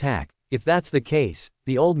my attack. If that's the case,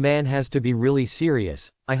 the old man has to be really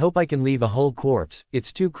serious. I hope I can leave a whole corpse,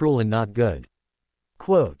 it's too cruel and not good.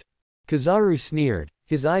 Quote. Kizaru sneered,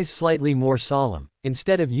 his eyes slightly more solemn.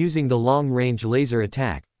 Instead of using the long-range laser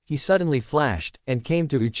attack, he suddenly flashed, and came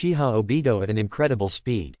to Uchiha Obito at an incredible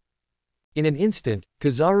speed. In an instant,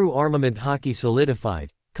 Kizaru armament haki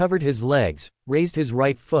solidified, covered his legs, raised his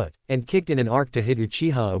right foot, and kicked in an arc to hit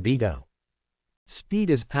Uchiha Obito. Speed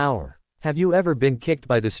is power. Have you ever been kicked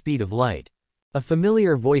by the speed of light? A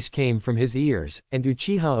familiar voice came from his ears, and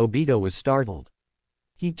Uchiha Obito was startled.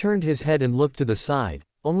 He turned his head and looked to the side,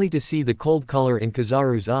 only to see the cold color in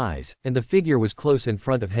Kizaru's eyes, and the figure was close in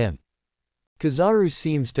front of him. Kizaru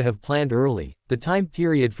seems to have planned early, the time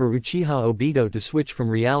period for Uchiha Obito to switch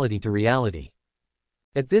from reality to reality.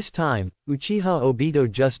 At this time, Uchiha Obito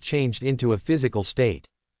just changed into a physical state.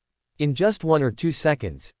 In just 1 or 2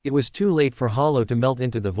 seconds, it was too late for Hollow to melt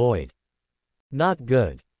into the void. Not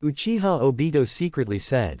good, Uchiha Obito secretly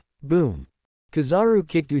said. Boom! Kizaru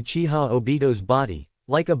kicked Uchiha Obito's body.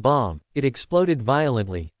 Like a bomb, it exploded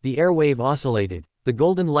violently, the airwave oscillated, the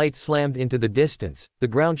golden light slammed into the distance, the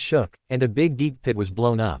ground shook, and a big deep pit was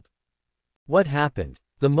blown up. What happened?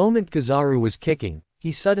 The moment Kizaru was kicking,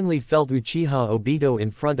 he suddenly felt Uchiha Obito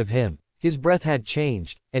in front of him. His breath had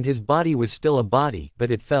changed, and his body was still a body,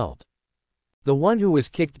 but it felt. The one who was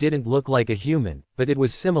kicked didn't look like a human, but it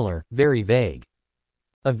was similar, very vague.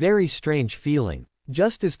 A very strange feeling.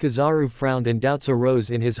 Just as Kizaru frowned and doubts arose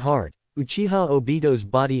in his heart, Uchiha Obito's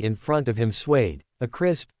body in front of him swayed, a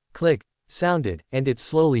crisp click sounded, and it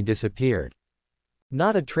slowly disappeared.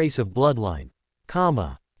 Not a trace of bloodline.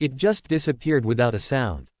 It just disappeared without a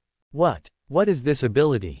sound. What is this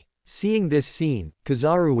ability? Seeing this scene,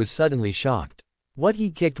 Kizaru was suddenly shocked. What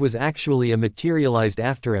he kicked was actually a materialized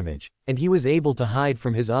afterimage, and he was able to hide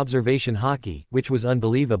from his observation haki, which was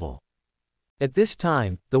unbelievable. At this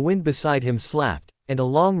time, the wind beside him slapped, and a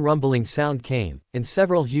long rumbling sound came, and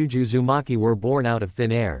several huge Uzumaki were born out of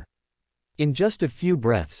thin air. In just a few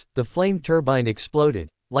breaths, the flame turbine exploded,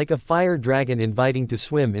 like a fire dragon inviting to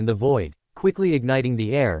swim in the void, quickly igniting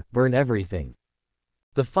the air, burn everything.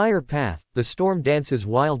 The fire path, the storm dances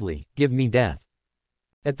wildly, give me death.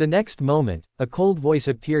 At the next moment, a cold voice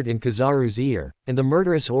appeared in Kizaru's ear, and the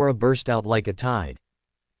murderous aura burst out like a tide.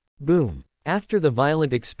 Boom! After the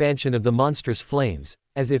violent expansion of the monstrous flames,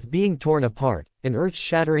 as if being torn apart, an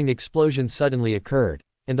earth-shattering explosion suddenly occurred,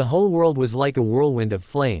 and the whole world was like a whirlwind of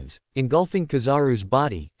flames, engulfing Kizaru's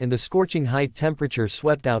body, and the scorching high temperature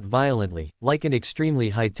swept out violently, like an extremely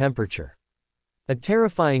high temperature. A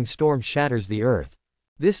terrifying storm shatters the earth.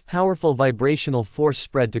 This powerful vibrational force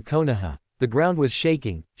spread to Konoha. The ground was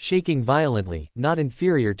shaking violently, not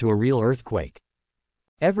inferior to a real earthquake.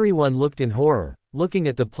 Everyone looked in horror, looking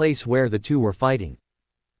at the place where the two were fighting.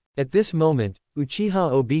 At this moment,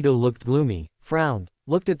 Uchiha Obito looked gloomy, frowned,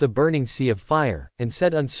 looked at the burning sea of fire, and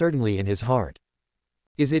said uncertainly in his heart.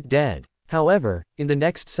 Is it dead? However, in the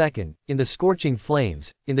next second, in the scorching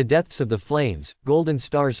flames, in the depths of the flames, golden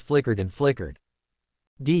stars flickered and flickered.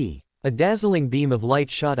 A dazzling beam of light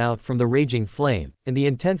shot out from the raging flame, and the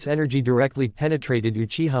intense energy directly penetrated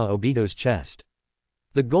Uchiha Obito's chest.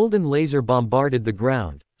 The golden laser bombarded the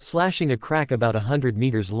ground, slashing a crack about 100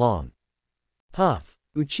 meters long. Puff!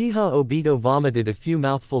 Uchiha Obito vomited a few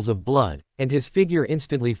mouthfuls of blood, and his figure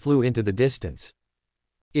instantly flew into the distance.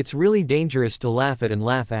 It's really dangerous to laugh at and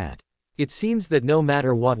laugh at. It seems that no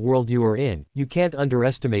matter what world you are in, you can't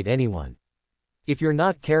underestimate anyone. If you're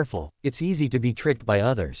not careful, it's easy to be tricked by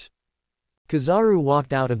others. Kizaru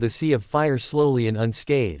walked out of the sea of fire slowly and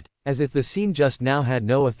unscathed, as if the scene just now had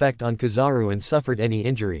no effect on Kizaru and suffered any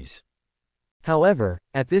injuries. However,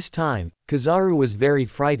 at this time, Kizaru was very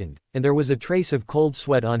frightened, and there was a trace of cold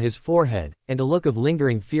sweat on his forehead, and a look of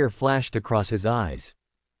lingering fear flashed across his eyes.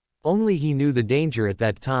 Only he knew the danger at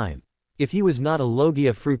that time. If he was not a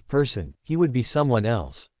Logia fruit person, he would be someone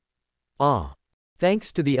else.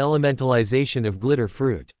 Thanks to the elementalization of glitter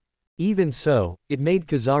fruit. Even so, it made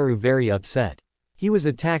Kizaru very upset. He was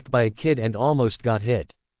attacked by a kid and almost got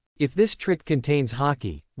hit. If this trick contains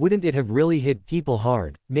haki, wouldn't it have really hit people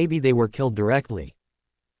hard? Maybe they were killed directly.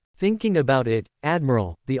 Thinking about it,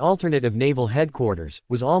 Admiral, the alternate of Naval Headquarters,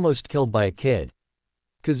 was almost killed by a kid.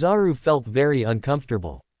 Kizaru felt very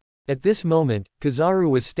uncomfortable. At this moment, Kizaru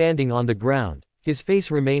was standing on the ground, his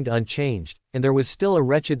face remained unchanged, and there was still a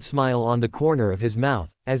wretched smile on the corner of his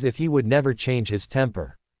mouth, as if he would never change his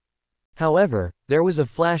temper. However, there was a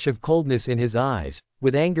flash of coldness in his eyes,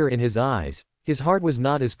 with anger in his eyes. His heart was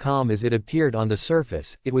not as calm as it appeared on the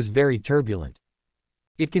surface, it was very turbulent.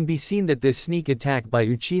 It can be seen that this sneak attack by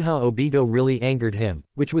Uchiha Obito really angered him,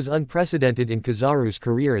 which was unprecedented in Kizaru's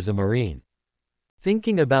career as a marine.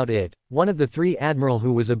 Thinking about it, one of the 3 admiral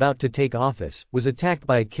who was about to take office, was attacked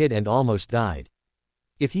by a kid and almost died.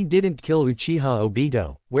 If he didn't kill Uchiha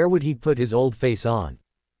Obito, where would he put his old face on?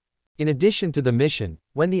 In addition to the mission,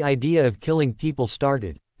 when the idea of killing people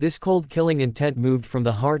started, this cold killing intent moved from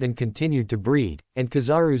the heart and continued to breed, and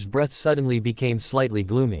Kizaru's breath suddenly became slightly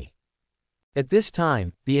gloomy. At this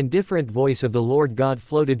time, the indifferent voice of the Lord God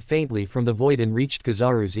floated faintly from the void and reached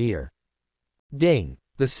Kizaru's ear. Ding!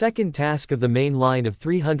 The second task of the main line of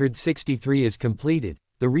 363 is completed.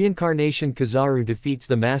 The reincarnation Kizaru defeats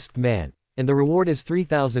the masked man, and the reward is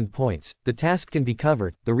 3,000 points. The task can be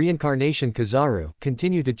covered. The reincarnation Kizaru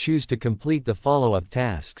continue to choose to complete the follow-up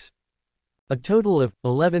tasks. A total of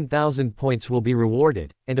 11,000 points will be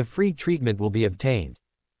rewarded, and a free treatment will be obtained.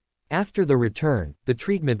 After the return, the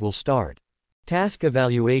treatment will start. Task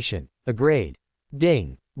evaluation, a grade.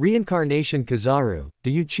 Ding! Reincarnation Kizaru, do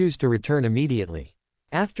you choose to return immediately?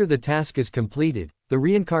 After the task is completed, the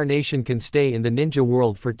reincarnation can stay in the ninja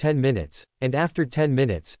world for 10 minutes, and after 10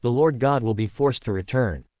 minutes, the Lord God will be forced to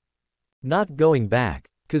return. Not going back,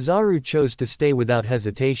 Kizaru chose to stay without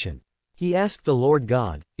hesitation. He asked the Lord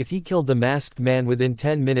God, if he killed the masked man within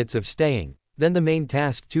 10 minutes of staying, then the main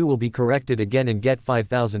task too will be corrected again and get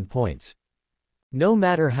 5,000 points. No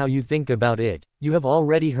matter how you think about it, you have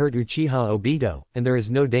already hurt Uchiha Obito, and there is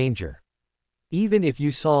no danger. Even if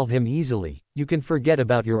you solve him easily, you can forget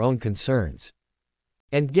about your own concerns.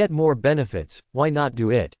 And get more benefits, why not do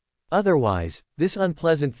it? Otherwise, this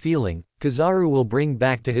unpleasant feeling, Kizaru will bring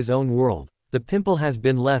back to his own world. The pimple has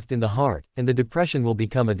been left in the heart, and the depression will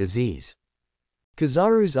become a disease.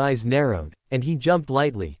 Kizaru's eyes narrowed, and he jumped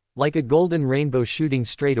lightly, like a golden rainbow shooting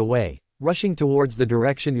straight away, rushing towards the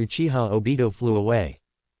direction Uchiha Obito flew away.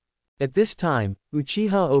 At this time, Uchiha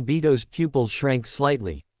Obito's pupils shrank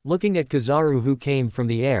slightly, looking at Kizaru who came from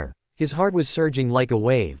the air. His heart was surging like a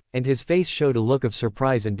wave, and his face showed a look of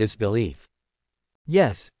surprise and disbelief.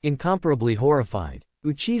 Yes, incomparably horrified.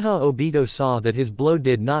 Uchiha Obito saw that his blow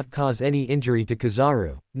did not cause any injury to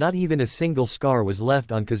Kizaru, not even a single scar was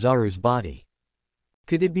left on Kizaru's body.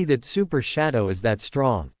 Could it be that Super Shadow is that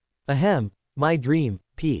strong? Ahem, my dream,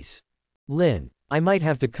 peace. Lin, I might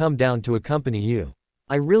have to come down to accompany you.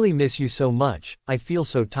 I really miss you so much, I feel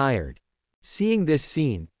so tired. Seeing this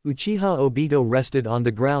scene, Uchiha Obito rested on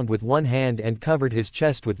the ground with one hand and covered his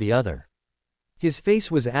chest with the other. His face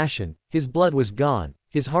was ashen, his blood was gone,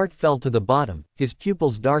 his heart fell to the bottom, his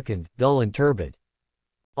pupils darkened, dull and turbid.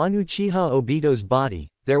 On Uchiha Obito's body,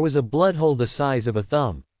 there was a blood hole the size of a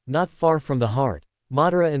thumb, not far from the heart.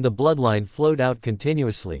 Madara and the bloodline flowed out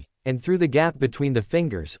continuously, and through the gap between the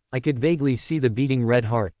fingers, I could vaguely see the beating red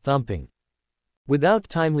heart, thumping. Without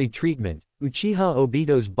timely treatment, Uchiha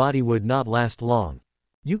Obito's body would not last long.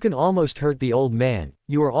 You can almost hurt the old man,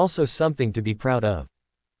 you are also something to be proud of.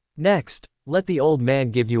 Next, let the old man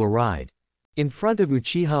give you a ride. In front of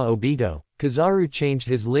Uchiha Obito, Kizaru changed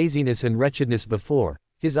his laziness and wretchedness before,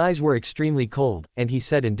 his eyes were extremely cold, and he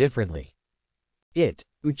said indifferently.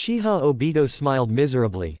 Uchiha Obito smiled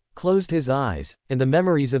miserably, closed his eyes, and the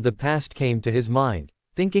memories of the past came to his mind,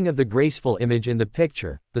 thinking of the graceful image in the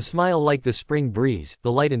picture, the smile like the spring breeze,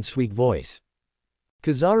 the light and sweet voice.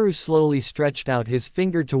 Kizaru slowly stretched out his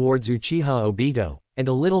finger towards Uchiha Obito, and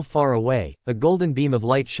a little far away, a golden beam of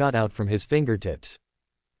light shot out from his fingertips.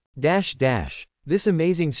 This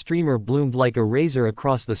amazing streamer bloomed like a razor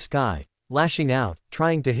across the sky, lashing out,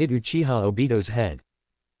 trying to hit Uchiha Obito's head.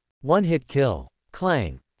 One-hit kill.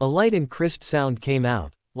 Clang. A light and crisp sound came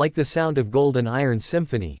out, like the sound of gold and iron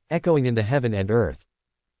symphony, echoing in the heaven and earth.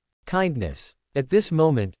 Kindness. At this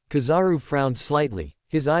moment, Kizaru frowned slightly,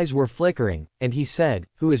 his eyes were flickering, and he said,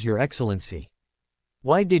 "Who is your excellency?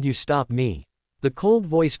 Why did you stop me?" The cold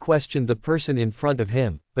voice questioned the person in front of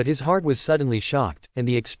him, but his heart was suddenly shocked, and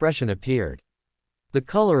the expression appeared. The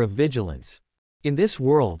color of vigilance. In this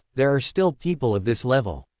world, there are still people of this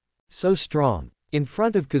level. So strong. In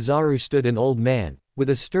front of Kizaru stood an old man, with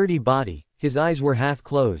a sturdy body, his eyes were half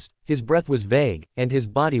closed, his breath was vague, and his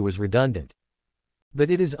body was redundant. But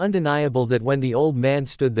it is undeniable that when the old man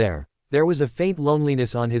stood there was a faint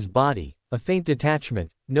loneliness on his body, a faint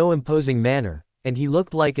detachment, no imposing manner, and he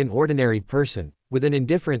looked like an ordinary person, with an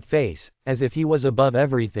indifferent face, as if he was above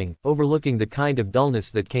everything, overlooking the kind of dullness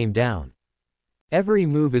that came down. Every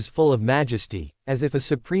move is full of majesty, as if a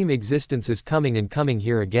supreme existence is coming and coming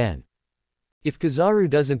here again. If Kizaru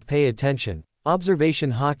doesn't pay attention,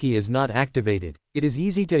 observation haki is not activated, it is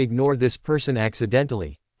easy to ignore this person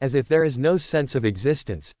accidentally, as if there is no sense of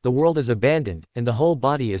existence, the world is abandoned, and the whole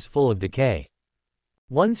body is full of decay.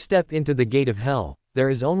 One step into the gate of hell, there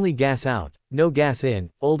is only gas out, no gas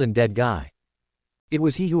in, old and dead guy. It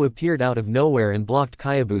was he who appeared out of nowhere and blocked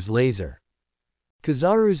Kyabu's laser.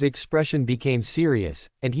 Kizaru's expression became serious,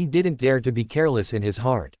 and he didn't dare to be careless in his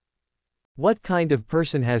heart. What kind of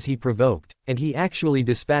person has he provoked, and he actually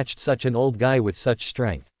dispatched such an old guy with such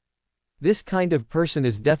strength? This kind of person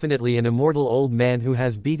is definitely an immortal old man who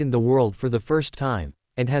has beaten the world for the first time,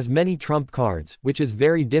 and has many trump cards, which is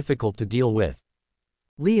very difficult to deal with.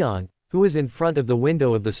 Leon, who was in front of the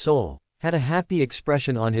window of the soul, had a happy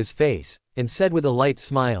expression on his face, and said with a light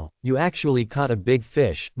smile, "You actually caught a big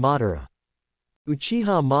fish, Madara."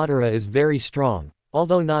 Uchiha Madara is very strong,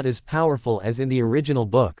 although not as powerful as in the original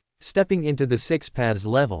book. Stepping into the Six Paths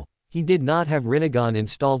level, he did not have Rinnegan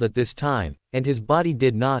installed at this time, and his body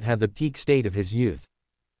did not have the peak state of his youth.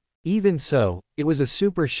 Even so, it was a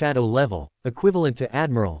super shadow level, equivalent to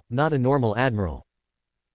Admiral, not a normal Admiral.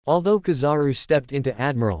 Although Kizaru stepped into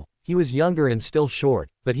Admiral, he was younger and still short,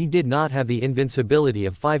 but he did not have the invincibility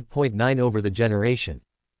of 5.9 over the generation.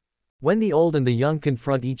 When the old and the young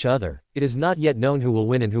confront each other, it is not yet known who will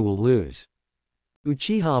win and who will lose.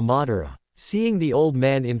 Uchiha Madara. Seeing the old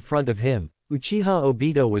man in front of him, Uchiha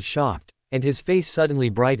Obito was shocked, and his face suddenly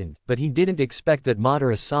brightened, but he didn't expect that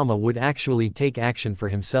Madara-sama would actually take action for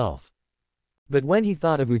himself. But when he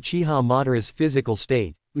thought of Uchiha Madara's physical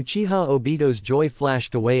state, Uchiha Obito's joy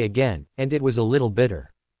flashed away again, and it was a little bitter.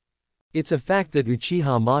 It's a fact that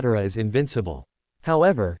Uchiha Madara is invincible.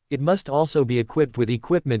 However, it must also be equipped with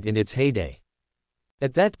equipment in its heyday.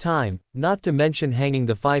 At that time, not to mention hanging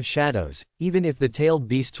the 5 shadows, even if the tailed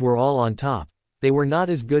beasts were all on top, they were not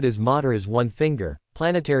as good as Madara's one finger,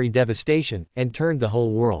 planetary devastation, and turned the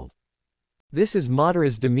whole world. This is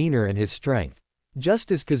Madara's demeanor and his strength.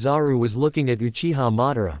 Just as Kizaru was looking at Uchiha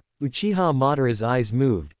Madara's eyes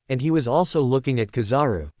moved, and he was also looking at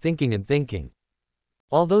Kizaru, thinking and thinking.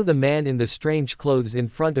 Although the man in the strange clothes in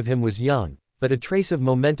front of him was young, but a trace of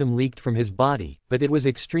momentum leaked from his body, but it was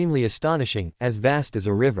extremely astonishing, as vast as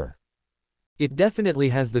a river. It definitely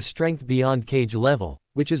has the strength beyond cage level,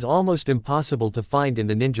 which is almost impossible to find in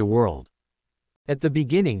the ninja world. At the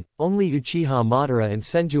beginning, only Uchiha Madara and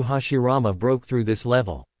Senju Hashirama broke through this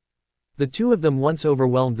level. The two of them once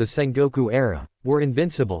overwhelmed the Sengoku era, were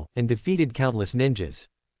invincible, and defeated countless ninjas.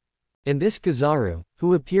 And this Kizaru,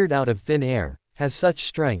 who appeared out of thin air, has such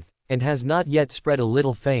strength, and has not yet spread a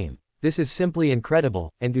little fame. This is simply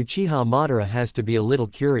incredible, and Uchiha Madara has to be a little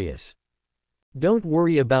curious. Don't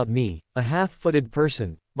worry about me, a half-footed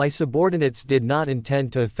person, my subordinates did not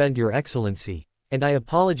intend to offend your excellency, and I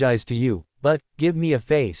apologize to you, but, give me a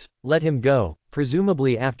face, let him go,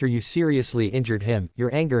 presumably after you seriously injured him,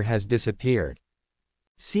 your anger has disappeared.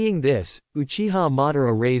 Seeing this, Uchiha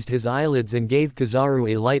Madara raised his eyelids and gave Kizaru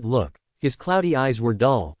a light look, his cloudy eyes were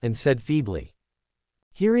dull, and said feebly.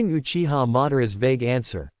 Hearing Uchiha Madara's vague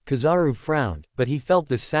answer, Kizaru frowned, but he felt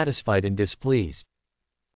dissatisfied and displeased.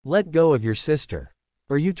 Let go of your sister.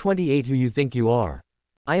 Are you 28 who you think you are?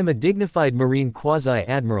 I am a dignified marine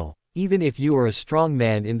quasi-admiral, even if you are a strong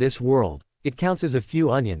man in this world, it counts as a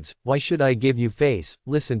few onions, why should I give you face,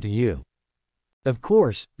 listen to you? Of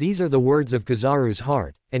course, these are the words of Kizaru's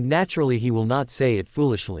heart, and naturally he will not say it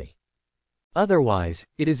foolishly. Otherwise,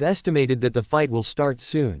 it is estimated that the fight will start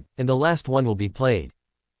soon, and the last one will be played.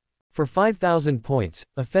 For 5,000 points,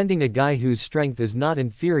 offending a guy whose strength is not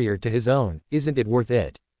inferior to his own, isn't it worth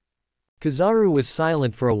it? Kizaru was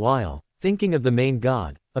silent for a while, thinking of the main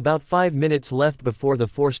god, about 5 minutes left before the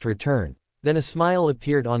forced return, then a smile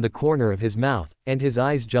appeared on the corner of his mouth, and his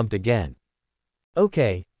eyes jumped again.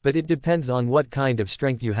 Okay, but it depends on what kind of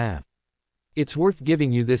strength you have. It's worth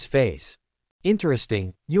giving you this face.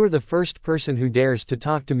 Interesting, you're the first person who dares to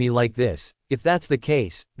talk to me like this. If that's the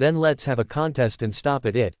case, then let's have a contest and stop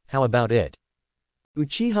at it, how about it?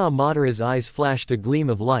 Uchiha Madara's eyes flashed a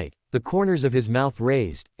gleam of light, the corners of his mouth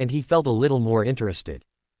raised, and he felt a little more interested.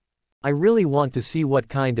 I really want to see what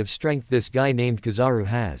kind of strength this guy named Kizaru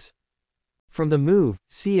has. From the move,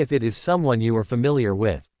 see if it is someone you are familiar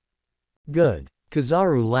with. Good.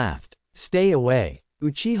 Kizaru laughed. Stay away.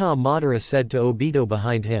 Uchiha Madara said to Obito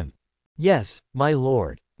behind him. Yes, my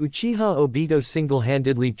lord. Uchiha Obito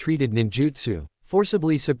single-handedly treated ninjutsu,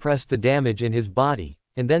 forcibly suppressed the damage in his body,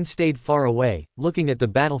 and then stayed far away, looking at the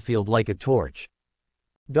battlefield like a torch.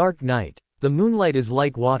 Dark night. The moonlight is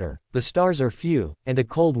like water, the stars are few, and a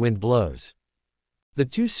cold wind blows. The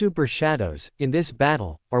two super shadows, in this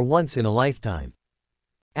battle, are once in a lifetime.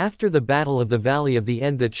 After the battle of the Valley of the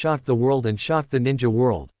End that shocked the world and shocked the ninja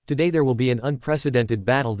world, today there will be an unprecedented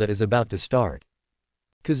battle that is about to start.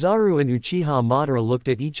 Kizaru and Uchiha Madara looked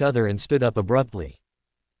at each other and stood up abruptly.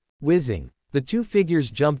 Whizzing. The two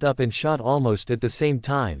figures jumped up and shot almost at the same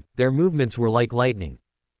time, their movements were like lightning.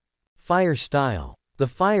 Fire style. The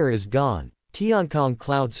fire is gone. Tiankong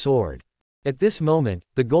Cloud Sword. At this moment,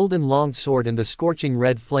 the golden long sword and the scorching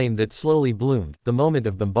red flame that slowly bloomed, the moment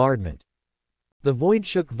of bombardment. The void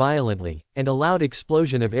shook violently, and a loud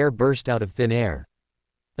explosion of air burst out of thin air.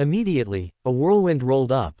 Immediately, a whirlwind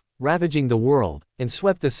rolled up, ravaging the world, and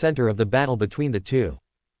swept the center of the battle between the two.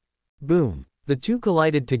 Boom! The two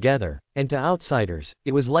collided together, and to outsiders,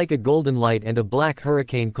 it was like a golden light and a black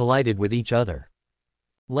hurricane collided with each other.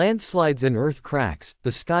 Landslides and earth cracks,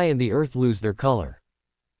 the sky and the earth lose their color.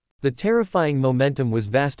 The terrifying momentum was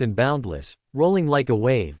vast and boundless, rolling like a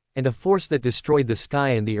wave, and a force that destroyed the sky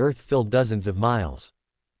and the earth filled dozens of miles.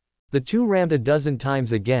 The two rammed a dozen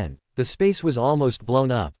times again, the space was almost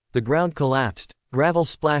blown up, the ground collapsed, gravel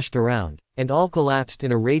splashed around, and all collapsed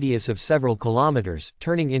in a radius of several kilometers,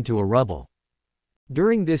 turning into a rubble.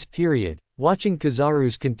 During this period, watching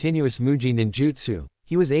Kizaru's continuous Muji ninjutsu,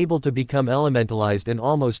 he was able to become elementalized and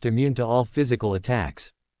almost immune to all physical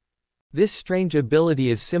attacks. This strange ability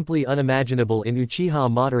is simply unimaginable in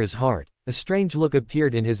Uchiha Madara's heart. A strange look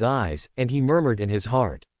appeared in his eyes, and he murmured in his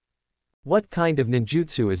heart. What kind of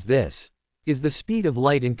ninjutsu is this? Is the speed of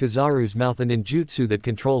light in Kizaru's mouth a ninjutsu that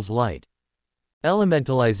controls light?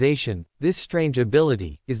 Elementalization, this strange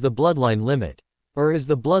ability, is the bloodline limit. Or is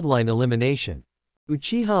the bloodline elimination?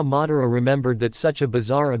 Uchiha Madara remembered that such a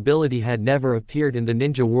bizarre ability had never appeared in the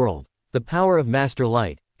ninja world, the power of Master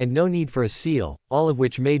Light, and no need for a seal, all of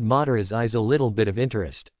which made Madara's eyes a little bit of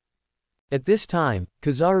interest. At this time,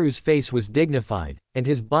 Kizaru's face was dignified, and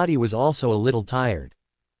his body was also a little tired.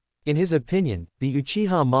 In his opinion, the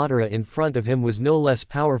Uchiha Madara in front of him was no less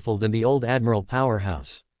powerful than the old Admiral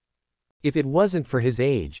Powerhouse. If it wasn't for his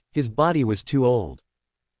age, his body was too old.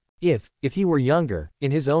 If he were younger,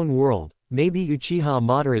 in his own world, maybe Uchiha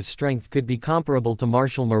Madara's strength could be comparable to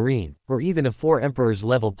Martial Marine, or even a Four Emperors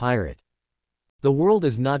level pirate. The world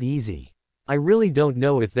is not easy. I really don't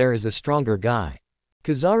know if there is a stronger guy.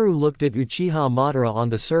 Kizaru looked at Uchiha Madara on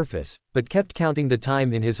the surface, but kept counting the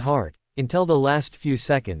time in his heart, until the last few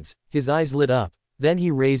seconds. His eyes lit up, then he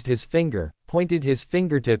raised his finger, pointed his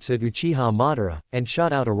fingertips at Uchiha Madara, and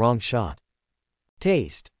shot out a wrong shot.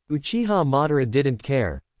 Taste. Uchiha Madara didn't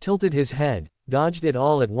care, tilted his head, dodged it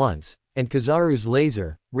all at once, and Kizaru's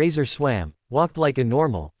razor swam, walked like a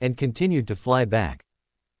normal, and continued to fly back.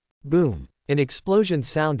 Boom! An explosion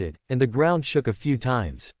sounded, and the ground shook a few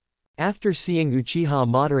times. After seeing Uchiha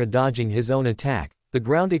Madara dodging his own attack, the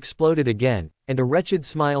ground exploded again, and a wretched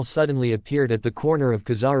smile suddenly appeared at the corner of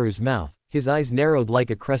Kizaru's mouth, his eyes narrowed like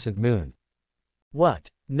a crescent moon. What?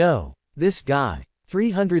 No. This guy.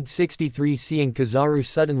 363 Seeing Kizaru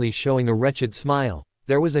suddenly showing a wretched smile,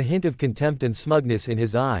 there was a hint of contempt and smugness in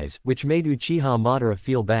his eyes, which made Uchiha Madara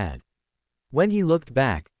feel bad. When he looked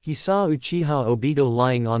back, he saw Uchiha Obito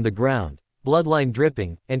lying on the ground, bloodline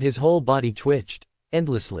dripping, and his whole body twitched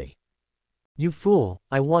endlessly. You fool,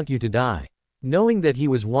 I want you to die. Knowing that he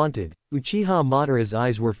was wanted, Uchiha Madara's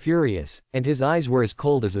eyes were furious, and his eyes were as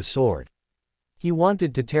cold as a sword. He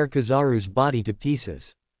wanted to tear Kizaru's body to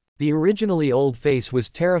pieces. The originally old face was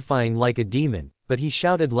terrifying like a demon, but he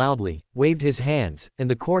shouted loudly, waved his hands, and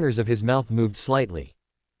the corners of his mouth moved slightly.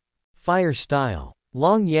 Fire style.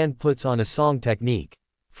 Long Yan puts on a song technique.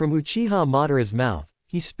 From Uchiha Madara's mouth,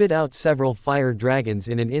 he spit out several fire dragons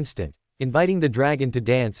in an instant, inviting the dragon to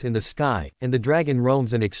dance in the sky, and the dragon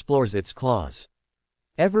roams and explores its claws.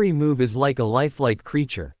 Every move is like a lifelike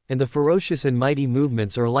creature, and the ferocious and mighty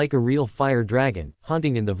movements are like a real fire dragon,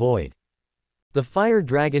 hunting in the void. The fire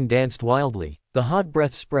dragon danced wildly, the hot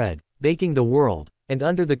breath spread, baking the world, and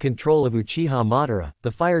under the control of Uchiha Madara,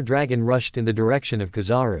 the fire dragon rushed in the direction of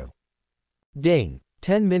Kizaru. Ding!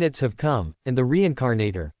 10 minutes have come, and the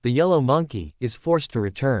reincarnator, the yellow monkey, is forced to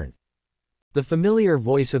return. The familiar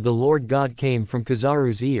voice of the Lord God came from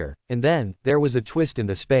Kizaru's ear, and then, there was a twist in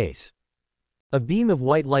the space. A beam of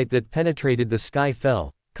white light that penetrated the sky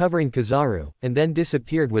fell, covering Kizaru, and then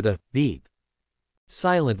disappeared with a beep.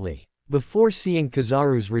 Silently. Before seeing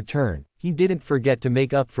Kizaru's return, he didn't forget to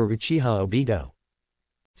make up for Uchiha Obito.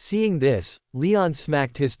 Seeing this, Leon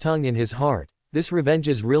smacked his tongue in his heart. This revenge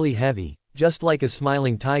is really heavy, just like a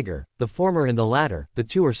smiling tiger, the former and the latter, the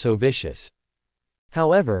two are so vicious.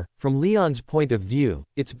 However, from Leon's point of view,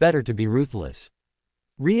 it's better to be ruthless.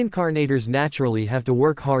 Reincarnators naturally have to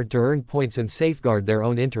work hard to earn points and safeguard their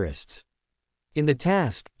own interests. In the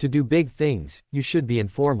task, to do big things, you should be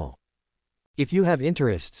informal. If you have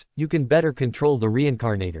interests, you can better control the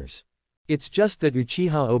reincarnators. It's just that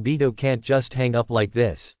Uchiha Obito can't just hang up like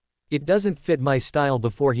this. It doesn't fit my style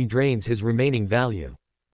before he drains his remaining value.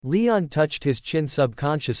 Leon touched his chin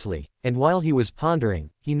subconsciously, and while he was pondering,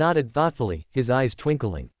 he nodded thoughtfully, his eyes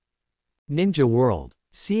twinkling. Ninja World.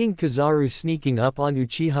 Seeing Kizaru sneaking up on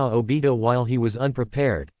Uchiha Obito while he was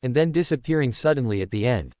unprepared, and then disappearing suddenly at the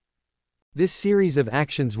end. This series of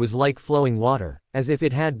actions was like flowing water, as if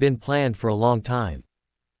it had been planned for a long time.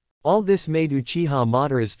 All this made Uchiha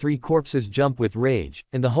Madara's 3 corpses jump with rage,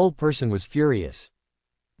 and the whole person was furious.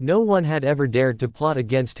 No one had ever dared to plot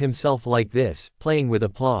against himself like this, playing with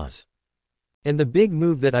applause. And the big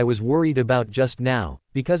move that I was worried about just now,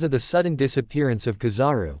 because of the sudden disappearance of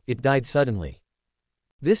Kizaru, it died suddenly.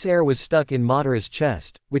 This air was stuck in Madara's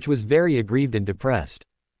chest, which was very aggrieved and depressed.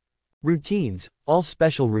 Routines, all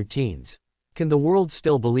special routines. Can the world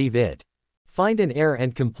still believe it? Find an heir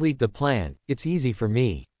and complete the plan, it's easy for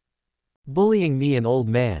me. Bullying me, an old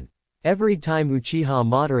man. Every time Uchiha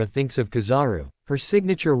Madara thinks of Kizaru, her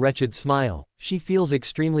signature wretched smile, she feels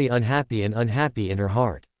extremely unhappy in her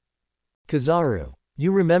heart. Kizaru,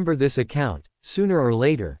 you remember this account, sooner or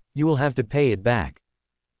later, you will have to pay it back.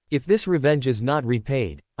 If this revenge is not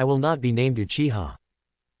repaid, I will not be named Uchiha.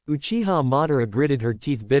 Uchiha Madara gritted her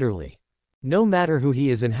teeth bitterly. No matter who he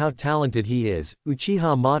is and how talented he is,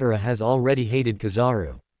 Uchiha Madara has already hated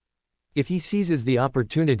Kizaru. If he seizes the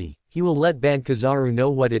opportunity, he will let Ban Kizaru know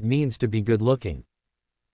what it means to be good-looking.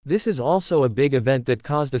 This is also a big event that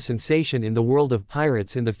caused a sensation in the world of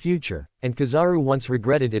pirates in the future, and Kizaru once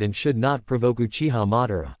regretted it and should not provoke Uchiha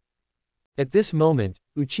Madara. At this moment,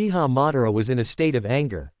 Uchiha Madara was in a state of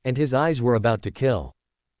anger, and his eyes were about to kill.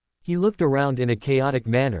 He looked around in a chaotic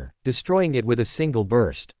manner, destroying it with a single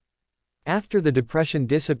burst. After the depression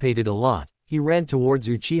dissipated a lot, he ran towards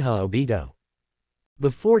Uchiha Obito.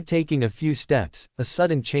 Before taking a few steps, a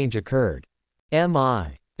sudden change occurred.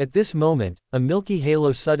 At this moment, a milky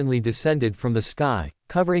halo suddenly descended from the sky,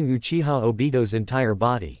 covering Uchiha Obito's entire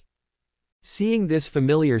body. Seeing this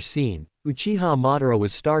familiar scene, Uchiha Madara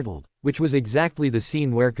was startled, which was exactly the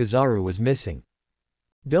scene where Kizaru was missing.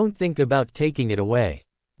 Don't think about taking it away.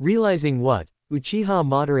 Realizing what, Uchiha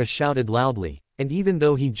Madara shouted loudly, and even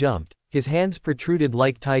though he jumped, his hands protruded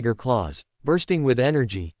like tiger claws, bursting with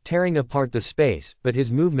energy, tearing apart the space, but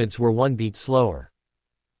his movements were one beat slower.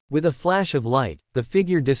 With a flash of light, the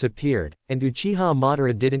figure disappeared, and Uchiha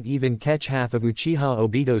Madara didn't even catch half of Uchiha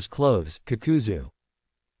Obito's clothes, Kakuzu.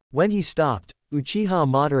 When he stopped, Uchiha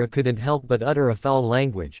Madara couldn't help but utter a foul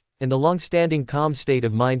language, and the long-standing calm state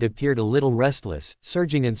of mind appeared a little restless,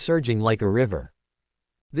 surging and surging like a river.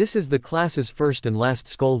 This is the class's first and last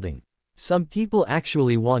scolding. Some people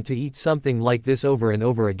actually want to eat something like this over and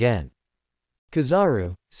over again.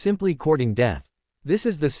 Kizaru, simply courting death. This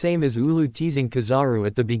is the same as Ulu teasing Kizaru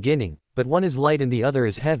at the beginning, but one is light and the other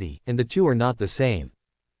is heavy, and the two are not the same.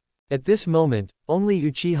 At this moment, only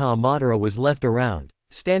Uchiha Madara was left around,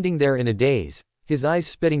 standing there in a daze, his eyes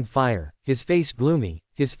spitting fire, his face gloomy,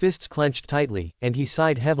 his fists clenched tightly, and he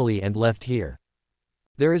sighed heavily and left here.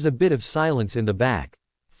 There is a bit of silence in the back.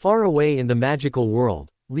 Far away in the magical world,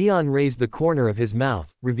 Leon raised the corner of his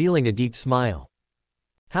mouth, revealing a deep smile.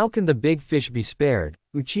 How can the big fish be spared?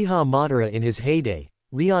 Uchiha Madara in his heyday,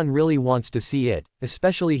 Leon really wants to see it,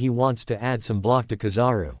 especially he wants to add some block to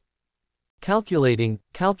Kizaru. Calculating,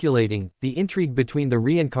 the intrigue between the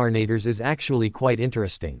reincarnators is actually quite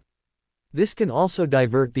interesting. This can also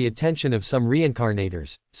divert the attention of some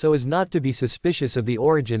reincarnators, so as not to be suspicious of the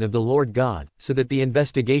origin of the Lord God, so that the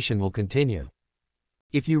investigation will continue.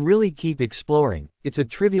 If you really keep exploring, it's a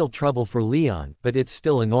trivial trouble for Leon, but it's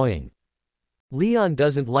still annoying. Leon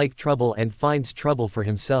doesn't like trouble and finds trouble for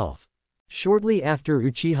himself. Shortly after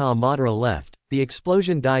Uchiha Madara left, the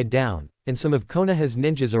explosion died down, and some of Konoha's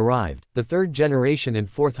ninjas arrived. The third generation and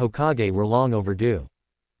fourth Hokage were long overdue.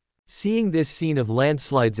 Seeing this scene of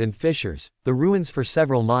landslides and fissures, the ruins for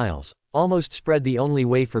several miles, almost spread the only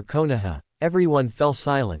way for Konoha, everyone fell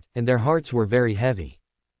silent, and their hearts were very heavy.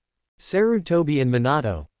 Sarutobi and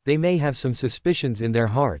Minato, they may have some suspicions in their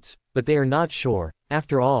hearts, but they are not sure.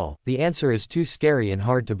 After all, the answer is too scary and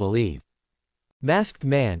hard to believe. Masked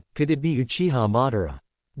Man, could it be Uchiha Madara?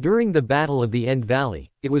 During the Battle of the End Valley,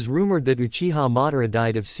 it was rumored that Uchiha Madara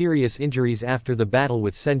died of serious injuries after the battle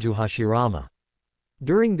with Senju Hashirama.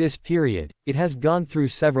 During this period, it has gone through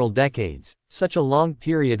several decades, such a long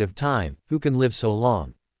period of time, who can live so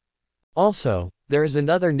long? Also, there is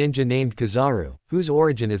another ninja named Kizaru, whose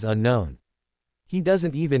origin is unknown. He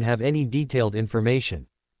doesn't even have any detailed information.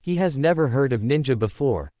 He has never heard of ninja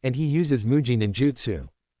before, and he uses Muji ninjutsu.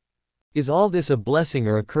 Is all this a blessing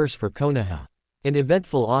or a curse for Konoha? An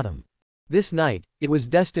eventful autumn. This night, it was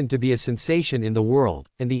destined to be a sensation in the world,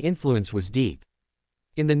 and the influence was deep.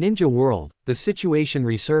 In the ninja world, the situation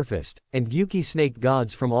resurfaced, and Gyuki snake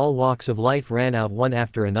gods from all walks of life ran out one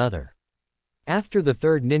after another. After the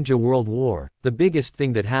Third Ninja World War, the biggest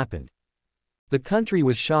thing that happened. The country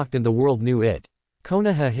was shocked and the world knew it.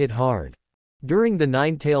 Konoha hit hard. During the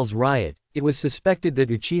Nine Tails riot, it was suspected that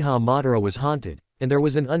Uchiha Madara was haunted, and there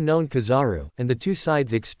was an unknown Kizaru, and the two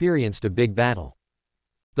sides experienced a big battle.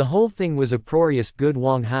 The whole thing was uproarious good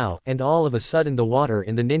Wang Hao, and all of a sudden the water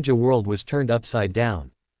in the ninja world was turned upside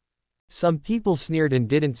down. Some people sneered and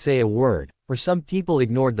didn't say a word, or some people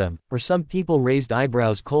ignored them, or some people raised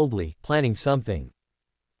eyebrows coldly, planning something.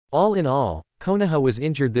 All in all, Konoha was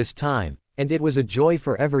injured this time, and it was a joy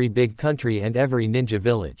for every big country and every ninja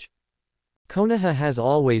village. Konoha has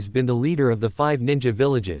always been the leader of the 5 ninja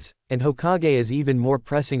villages, and Hokage is even more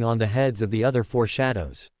pressing on the heads of the other 4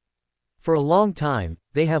 shadows. For a long time,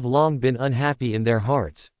 they have long been unhappy in their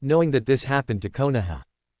hearts, knowing that this happened to Konoha.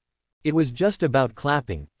 It was just about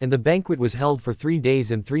clapping, and the banquet was held for 3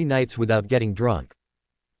 days and 3 nights without getting drunk.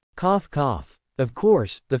 Cough cough. Of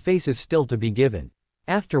course, the face is still to be given.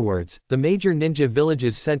 Afterwards, the major ninja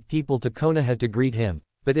villages sent people to Konoha to greet him,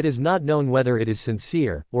 but it is not known whether it is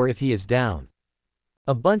sincere, or if he is down.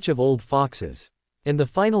 A bunch of old foxes. And the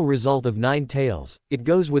final result of 9 Tails, it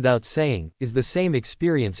goes without saying, is the same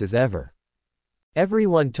experience as ever.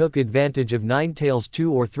 Everyone took advantage of 9 Tails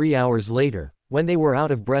 2 or 3 hours later, when they were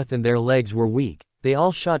out of breath and their legs were weak, they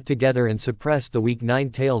all shot together and suppressed the weak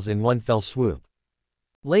 9 Tails in one fell swoop.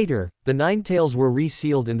 Later, the 9 Tails were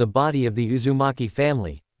resealed in the body of the Uzumaki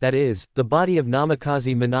family, that is, the body of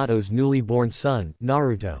Namikaze Minato's newly born son,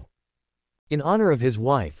 Naruto. In honor of his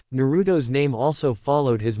wife, Naruto's name also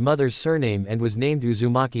followed his mother's surname and was named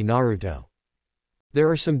Uzumaki Naruto. There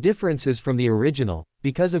are some differences from the original.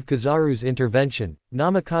 Because of Kizaru's intervention,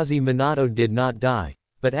 Namikaze Minato did not die,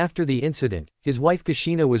 but after the incident, his wife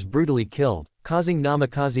Kushina was brutally killed, causing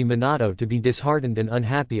Namikaze Minato to be disheartened and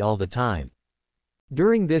unhappy all the time.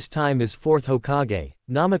 During this time as 4th Hokage,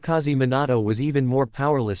 Namikaze Minato was even more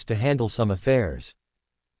powerless to handle some affairs.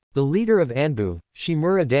 The leader of Anbu,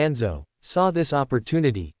 Shimura Danzo, saw this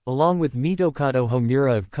opportunity, along with Mitokado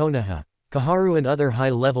Homura of Konoha, Kaharu and other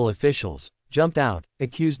high-level officials, jumped out,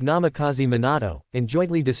 accused Namikaze Minato, and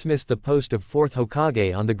jointly dismissed the post of 4th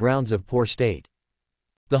Hokage on the grounds of poor state.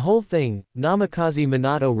 The whole thing, Namikaze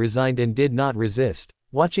Minato resigned and did not resist,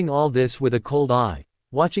 watching all this with a cold eye,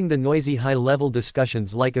 watching the noisy high-level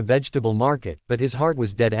discussions like a vegetable market, but his heart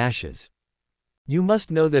was dead ashes. You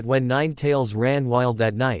must know that when 9 Tails ran wild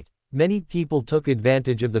that night, many people took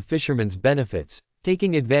advantage of the fisherman's benefits,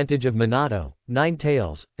 taking advantage of Minato, 9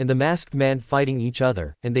 Tails, and the masked man fighting each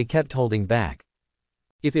other, and they kept holding back.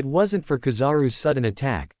 If it wasn't for Kizaru's sudden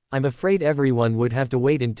attack, I'm afraid everyone would have to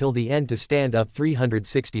wait until the end to stand up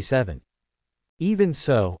 367. Even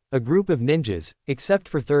so, a group of ninjas, except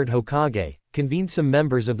for 3rd Hokage, convened some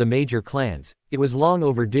members of the major clans. It was long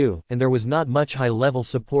overdue, and there was not much high-level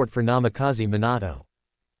support for Namikaze Minato.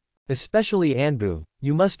 Especially Anbu,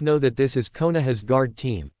 you must know that this is Konoha's guard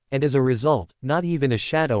team, and as a result, not even a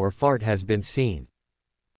shadow or fart has been seen.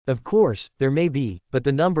 Of course, there may be, but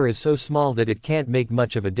the number is so small that it can't make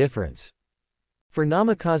much of a difference. For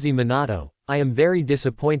Namikaze Minato, I am very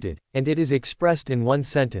disappointed, and it is expressed in one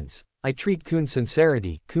sentence: I treat Kun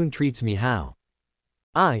sincerity, Kun treats me how.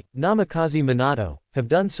 I, Namikaze Minato, have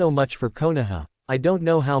done so much for Konoha. I don't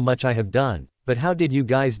know how much I have done, but how did you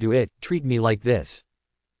guys do it, treat me like this?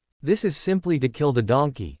 This is simply to kill the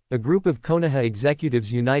donkey. A group of Konoha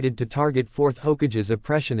executives united to target 4th Hokage's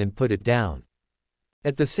oppression and put it down.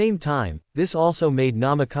 At the same time, this also made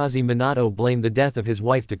Namikaze Minato blame the death of his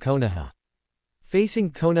wife to Konoha.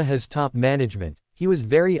 Facing Konoha's top management, he was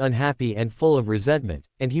very unhappy and full of resentment,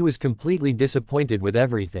 and he was completely disappointed with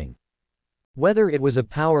everything. Whether it was a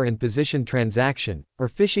power and position transaction, or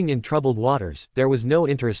fishing in troubled waters, there was no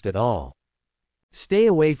interest at all. Stay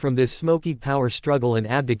away from this smoky power struggle and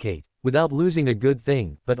abdicate, without losing a good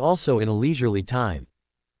thing, but also in a leisurely time.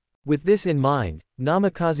 With this in mind,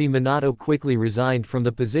 Namikaze Minato quickly resigned from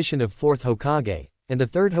the position of 4th Hokage, and the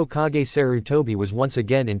 3rd Hokage Sarutobi was once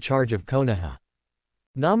again in charge of Konoha.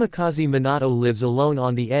 Namikaze Minato lives alone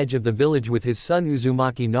on the edge of the village with his son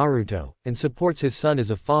Uzumaki Naruto, and supports his son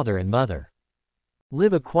as a father and mother.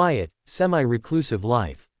 Live a quiet, semi-reclusive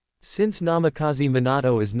life. Since Namikaze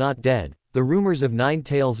Minato is not dead, the rumors of 9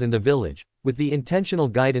 Tails in the village, with the intentional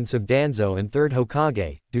guidance of Danzo and 3rd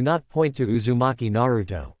Hokage, do not point to Uzumaki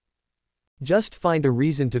Naruto. Just find a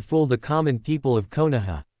reason to fool the common people of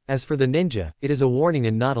Konoha. As for the ninja, it is a warning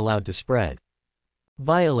and not allowed to spread.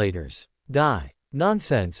 Violators. Die.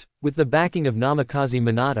 Nonsense. With the backing of Namikaze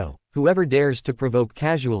Minato, whoever dares to provoke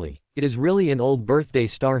casually, it is really an old birthday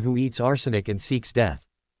star who eats arsenic and seeks death.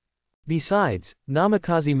 Besides,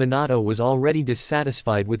 Namikaze Minato was already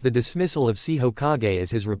dissatisfied with the dismissal of C. Hokage as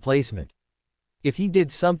his replacement. If he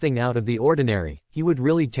did something out of the ordinary, he would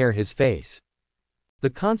really tear his face. The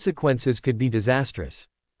consequences could be disastrous.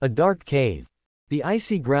 A dark cave. The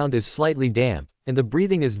icy ground is slightly damp, and the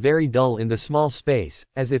breathing is very dull in the small space,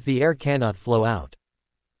 as if the air cannot flow out.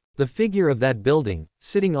 The figure of that building,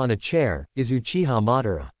 sitting on a chair, is Uchiha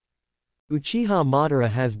Madara. Uchiha Madara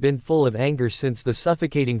has been full of anger since the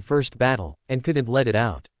suffocating first battle, and couldn't let it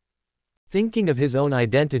out. Thinking of his own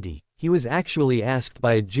identity, he was actually asked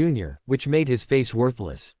by a junior, which made his face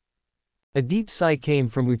worthless. A deep sigh came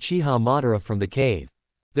from Uchiha Madara from the cave.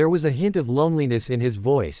 There was a hint of loneliness in his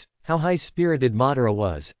voice, how high-spirited Madara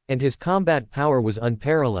was, and his combat power was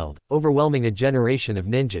unparalleled, overwhelming a generation of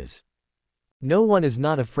ninjas. No one is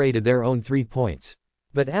not afraid of their own 3 points.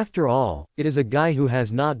 But after all, it is a guy who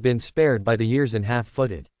has not been spared by the years and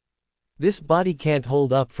half-footed. This body can't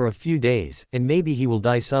hold up for a few days, and maybe he will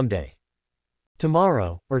die someday.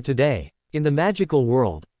 Tomorrow, or today. In the magical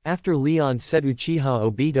world, after Leon said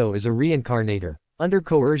Uchiha Obito is a reincarnator, under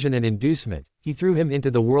coercion and inducement, he threw him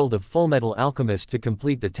into the world of Fullmetal Alchemist to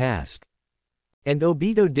complete the task. And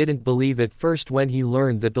Obito didn't believe at first when he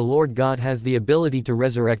learned that the Lord God has the ability to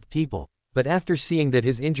resurrect people, but after seeing that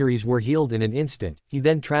his injuries were healed in an instant, he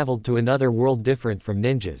then traveled to another world different from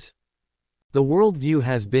ninjas. The worldview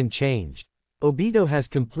has been changed. Obito has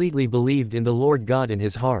completely believed in the Lord God in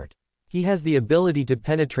his heart. He has the ability to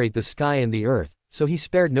penetrate the sky and the earth, so he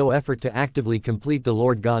spared no effort to actively complete the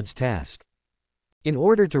Lord God's task. In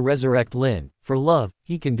order to resurrect Lin, for love,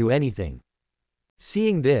 he can do anything.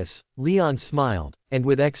 Seeing this, Leon smiled, and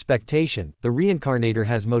with expectation, the reincarnator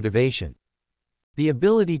has motivation. The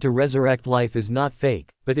ability to resurrect life is not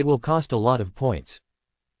fake, but it will cost a lot of points.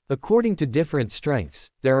 According to different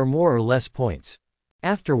strengths, there are more or less points.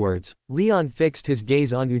 Afterwards, Leon fixed his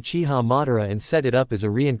gaze on Uchiha Madara and set it up as a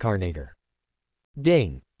reincarnator.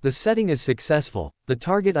 Ding! The setting is successful, the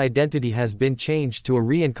target identity has been changed to a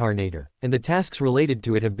reincarnator, and the tasks related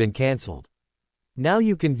to it have been cancelled. Now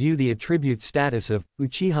you can view the attribute status of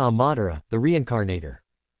Uchiha Madara, the reincarnator.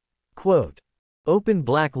 Quote. Open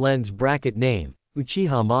black lens bracket name,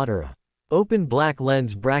 Uchiha Madara. Open black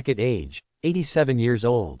lens bracket age, 87 years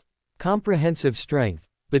old. Comprehensive strength,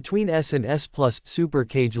 between S and S+, super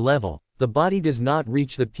cage level, the body does not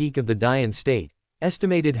reach the peak of the Dian state,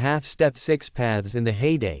 estimated half-step 6 paths in the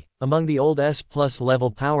heyday, among the old S+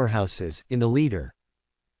 level powerhouses, in the leader.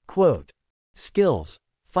 Quote. Skills.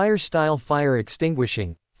 Fire style fire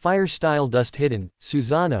extinguishing, fire style dust hidden,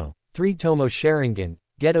 Susanoo, 3 Tomo Sharingan,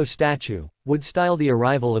 Ghetto statue, wood style the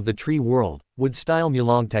arrival of the tree world, wood style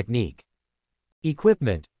Mulong technique.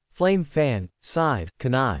 Equipment, flame fan, scythe,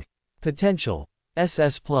 kunai. Potential,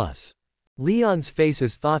 SS+. Leon's face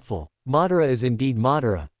is thoughtful. Madara is indeed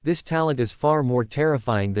Madara, this talent is far more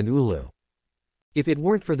terrifying than Ulu. If it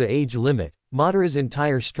weren't for the age limit, Madara's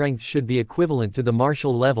entire strength should be equivalent to the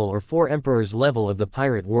martial level or 4 emperors level of the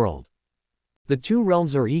pirate world. The 2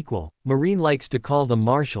 realms are equal, Marine likes to call them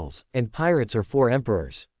martials, and pirates are 4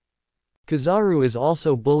 emperors. Kizaru is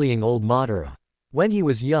also bullying old Madara. When he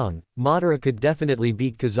was young, Madara could definitely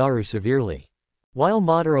beat Kizaru severely. While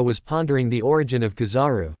Madara was pondering the origin of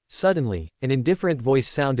Kizaru, suddenly, an indifferent voice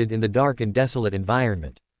sounded in the dark and desolate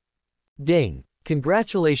environment. Ding!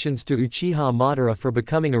 Congratulations to Uchiha Madara for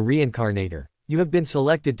becoming a reincarnator, you have been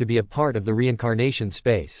selected to be a part of the reincarnation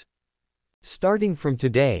space. Starting from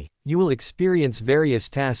today, you will experience various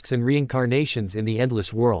tasks and reincarnations in the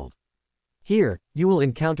endless world. Here, you will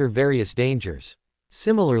encounter various dangers.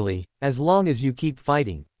 Similarly, as long as you keep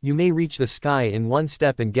fighting, you may reach the sky in one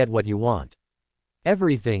step and get what you want.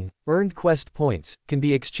 Everything, earned quest points, can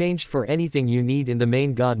be exchanged for anything you need in the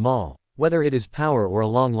main God Mall, whether it is power or a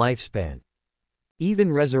long lifespan.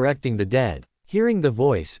 Even resurrecting the dead. Hearing the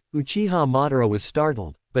voice, Uchiha Madara was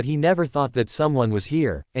startled, but he never thought that someone was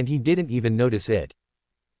here, and he didn't even notice it.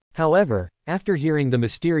 However, after hearing the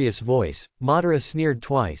mysterious voice, Madara sneered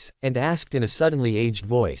twice, and asked in a suddenly aged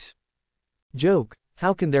voice. Joke,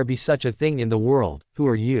 how can there be such a thing in the world, who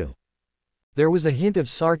are you? There was a hint of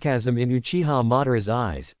sarcasm in Uchiha Madara's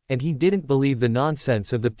eyes, and he didn't believe the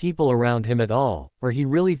nonsense of the people around him at all, or he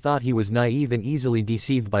really thought he was naive and easily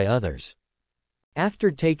deceived by others.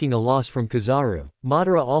 After taking a loss from Kizaru,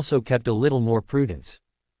 Madara also kept a little more prudence.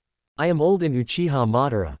 I am old in Uchiha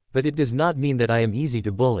Madara, but it does not mean that I am easy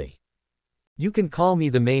to bully. You can call me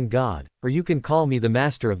the main god, or you can call me the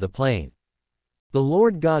master of the plane. The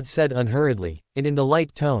Lord God said unhurriedly, and in the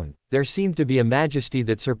light tone, there seemed to be a majesty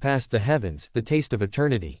that surpassed the heavens, the taste of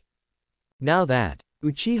eternity. Now that,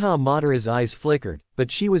 Uchiha Madara's eyes flickered,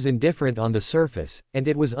 but she was indifferent on the surface, and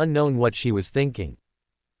it was unknown what she was thinking.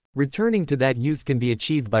 Returning to that youth can be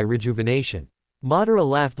achieved by rejuvenation. Madara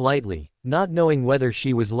laughed lightly, not knowing whether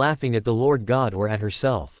she was laughing at the Lord God or at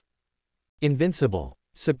herself. Invincible.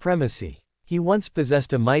 Supremacy. He once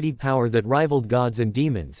possessed a mighty power that rivaled gods and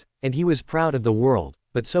demons, and he was proud of the world,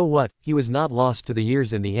 but so what, he was not lost to the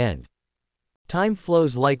years in the end. Time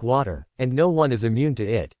flows like water, and no one is immune to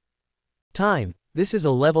it. Time. This is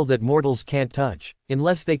a level that mortals can't touch,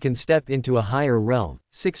 unless they can step into a higher realm,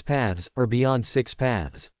 6 paths, or beyond 6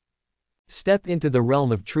 paths. Step into the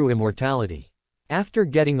realm of true immortality. After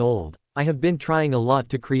getting old, I have been trying a lot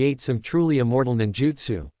to create some truly immortal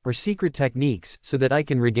ninjutsu, or secret techniques, so that I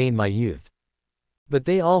can regain my youth. But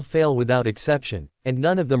they all fail without exception, and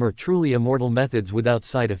none of them are truly immortal methods without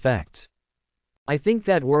side effects. I think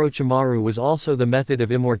that Orochimaru was also the method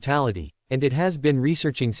of immortality, and it has been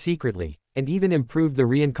researching secretly, and even improved the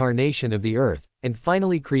reincarnation of the earth, and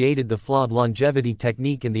finally created the flawed longevity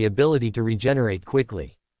technique and the ability to regenerate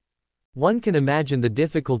quickly. One can imagine the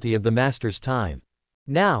difficulty of the master's time.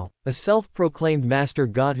 Now, a self-proclaimed master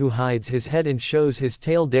god who hides his head and shows his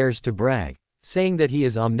tail dares to brag, saying that he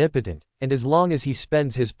is omnipotent, and as long as he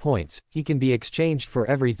spends his points, he can be exchanged for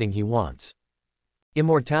everything he wants.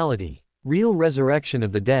 Immortality. Real resurrection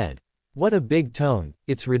of the dead. What a big tone,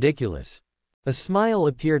 it's ridiculous. A smile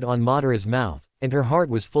appeared on Madara's mouth, and her heart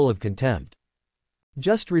was full of contempt.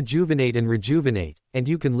 Just rejuvenate, and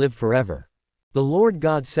you can live forever. The Lord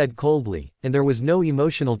God said coldly, and there was no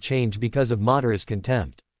emotional change because of Madara's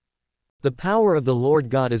contempt. The power of the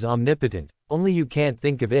Lord God is omnipotent, only you can't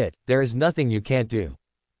think of it, there is nothing you can't do.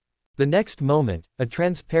 The next moment, a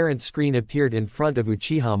transparent screen appeared in front of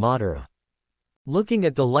Uchiha Madara. Looking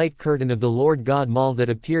at the light curtain of the Lord God Maul that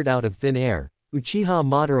appeared out of thin air, Uchiha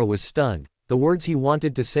Madara was stunned. The words he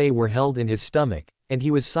wanted to say were held in his stomach, and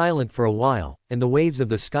he was silent for a while, and the waves of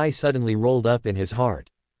the sky suddenly rolled up in his heart.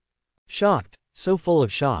 Shocked, so full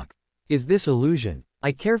of shock. Is this illusion?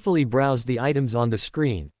 I carefully browsed the items on the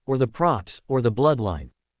screen, or the props, or the bloodline.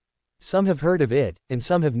 Some have heard of it, and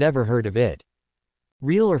some have never heard of it.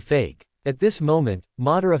 Real or fake? At this moment,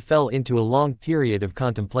 Madara fell into a long period of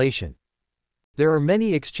contemplation. There are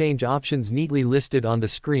many exchange options neatly listed on the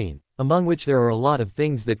screen, among which there are a lot of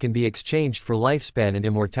things that can be exchanged for lifespan and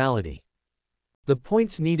immortality. The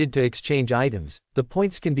points needed to exchange items. The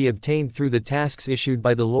points can be obtained through the tasks issued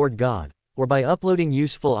by the Lord God, or by uploading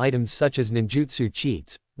useful items such as ninjutsu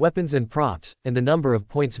cheats, weapons and props, and the number of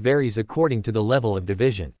points varies according to the level of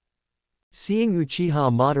division. Seeing Uchiha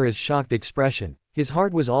Madara's shocked expression, his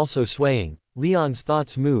heart was also swaying, Leon's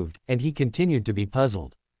thoughts moved, and he continued to be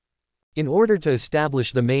puzzled. In order to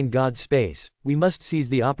establish the main god space, we must seize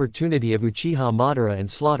the opportunity of Uchiha Madara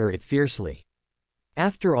and slaughter it fiercely.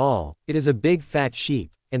 After all, it is a big fat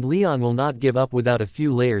sheep, and Leon will not give up without a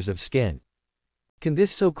few layers of skin. Can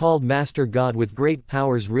this so-called master god with great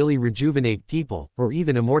powers really rejuvenate people, or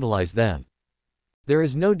even immortalize them? There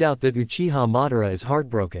is no doubt that Uchiha Madara is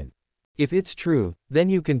heartbroken. If it's true, then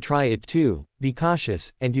you can try it too, be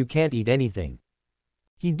cautious, and you can't eat anything.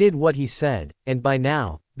 He did what he said, and by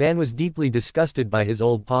now, Ban was deeply disgusted by his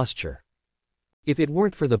old posture. If it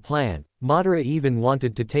weren't for the plan, Madara even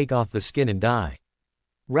wanted to take off the skin and die.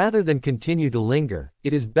 Rather than continue to linger,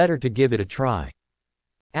 it is better to give it a try.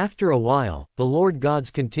 After a while, the Lord God's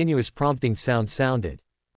continuous prompting sound sounded.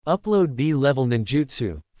 Upload B-level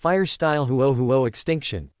ninjutsu, fire style Huo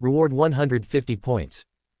extinction, reward 150 points.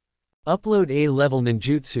 Upload A-level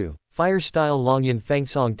ninjutsu, fire style Longyan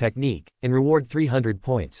Fangsong technique, and reward 300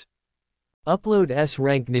 points. Upload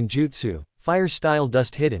S-rank ninjutsu, fire style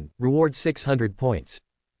Dust Hidden, reward 600 points.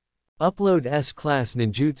 Upload S-class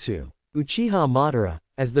ninjutsu. Uchiha Madara,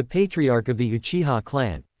 as the patriarch of the Uchiha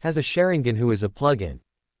clan, has a Sharingan who is a plugin.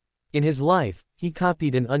 In his life, he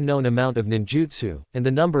copied an unknown amount of ninjutsu, and the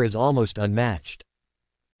number is almost unmatched.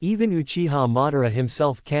 Even Uchiha Madara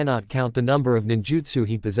himself cannot count the number of ninjutsu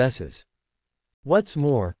he possesses. What's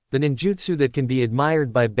more, the ninjutsu that can be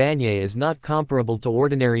admired by Banye is not comparable to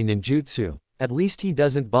ordinary ninjutsu. At least he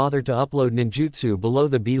doesn't bother to upload ninjutsu below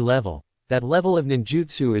the B level. That level of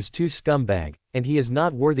ninjutsu is too scumbag, and he is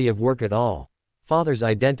not worthy of work at all. Father's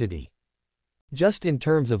identity. Just in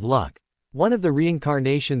terms of luck. One of the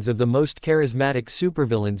reincarnations of the most charismatic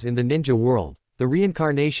supervillains in the ninja world, the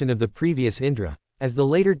reincarnation of the previous Indra, as the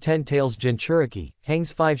later Ten Tails Jinchuriki,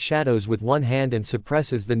 hangs 5 shadows with one hand and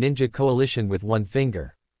suppresses the ninja coalition with one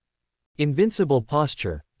finger. Invincible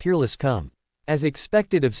posture, peerless come. As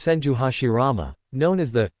expected of Senju Hashirama, known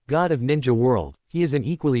as the god of ninja world, he is an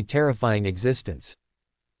equally terrifying existence.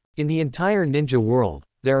 In the entire ninja world,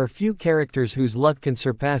 there are few characters whose luck can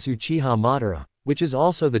surpass Uchiha Madara, which is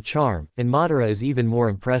also the charm, and Madara is even more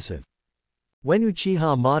impressive. When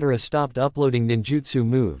Uchiha Madara stopped uploading ninjutsu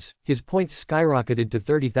moves, his points skyrocketed to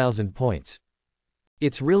 30,000 points.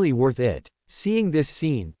 It's really worth it. Seeing this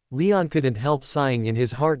scene, Leon couldn't help sighing in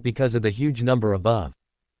his heart because of the huge number above.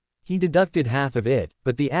 He deducted half of it,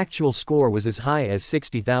 but the actual score was as high as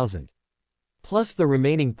 60,000. Plus the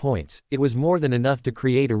remaining points, it was more than enough to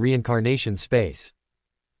create a reincarnation space.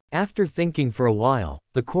 After thinking for a while,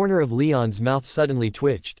 the corner of Leon's mouth suddenly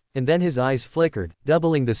twitched, and then his eyes flickered,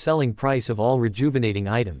 doubling the selling price of all rejuvenating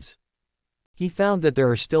items. He found that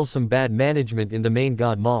there are still some bad management in the main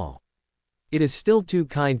god mall. It is still too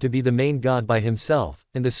kind to be the main god by himself,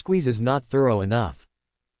 and the squeeze is not thorough enough.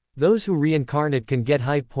 Those who reincarnate can get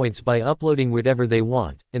high points by uploading whatever they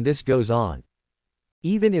want, and this goes on.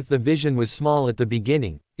 Even if the vision was small at the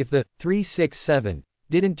beginning, if the 367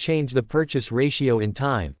 didn't change the purchase ratio in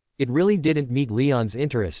time, it really didn't meet Leon's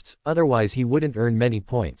interests, otherwise he wouldn't earn many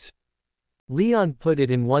points. Leon put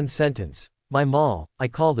it in one sentence: my mall, I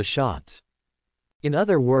call the shots. In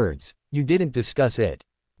other words, you didn't discuss it.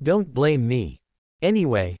 Don't blame me.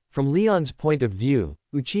 Anyway, from Leon's point of view,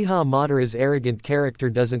 Uchiha Madara's arrogant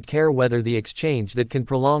character doesn't care whether the exchange that can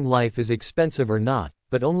prolong life is expensive or not,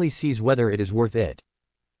 but only sees whether it is worth it.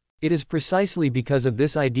 It is precisely because of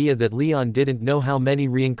this idea that Leon didn't know how many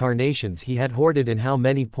reincarnations he had hoarded and how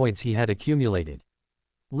many points he had accumulated.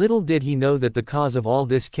 Little did he know that the cause of all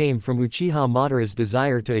this came from Uchiha Madara's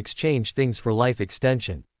desire to exchange things for life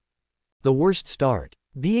extension. The worst start.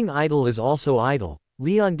 Being idle is also idle.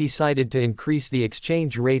 Leon decided to increase the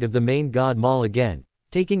exchange rate of the main god mall again,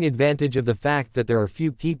 taking advantage of the fact that there are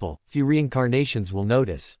few reincarnations will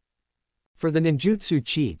notice. For the ninjutsu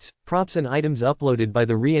cheats, props and items uploaded by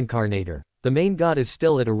the reincarnator, the main god is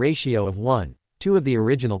still at a ratio of 1:2 of the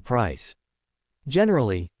original price.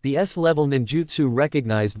 Generally, the S-level ninjutsu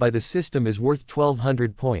recognized by the system is worth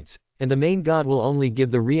 1200 points, and the main god will only give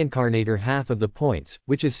the reincarnator half of the points,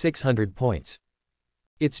 which is 600 points.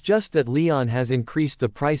 It's just that Leon has increased the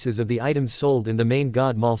prices of the items sold in the main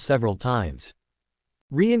god mall several times.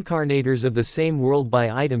 Reincarnators of the same world buy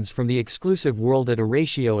items from the exclusive world at a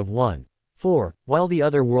ratio of 1:4, while the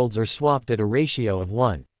other worlds are swapped at a ratio of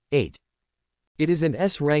 1:8. It is an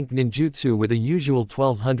S-rank ninjutsu with a usual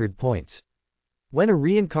 1200 points. When a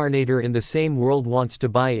reincarnator in the same world wants to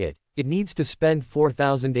buy it, it needs to spend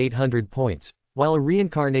 4800 points, while a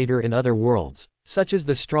reincarnator in other worlds, such as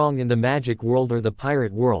the strong in the magic world or the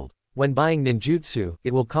pirate world, when buying ninjutsu,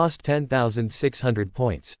 it will cost 10,600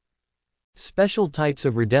 points. Special types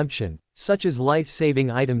of redemption, such as life-saving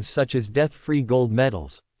items such as death-free gold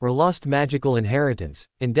medals, or lost magical inheritance,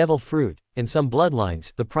 and devil fruit, and some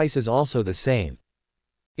bloodlines, the price is also the same.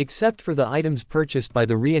 Except for the items purchased by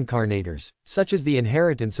the reincarnators, such as the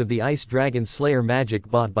inheritance of the Ice Dragon Slayer magic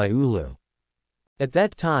bought by Ulu. At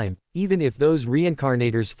that time, even if those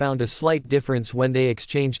reincarnators found a slight difference when they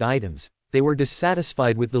exchanged items, they were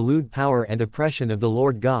dissatisfied with the lewd power and oppression of the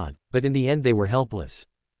Lord God, but in the end they were helpless.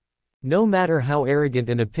 No matter how arrogant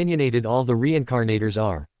and opinionated all the reincarnators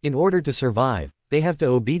are, in order to survive, they have to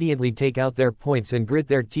obediently take out their points and grit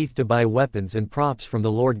their teeth to buy weapons and props from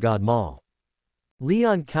the Lord God Mall.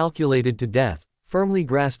 Leon calculated to death, firmly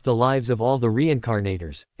grasped the lives of all the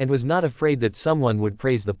reincarnators, and was not afraid that someone would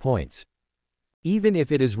praise the points. Even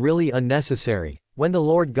if it is really unnecessary, when the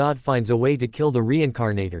Lord God finds a way to kill the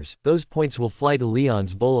reincarnators, those points will fly to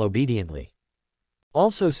Leon's bowl obediently.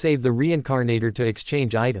 Also save the reincarnator to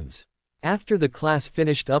exchange items. After the class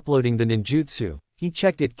finished uploading the ninjutsu, he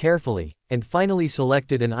checked it carefully, and finally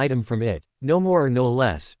selected an item from it, no more or no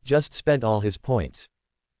less, just spent all his points.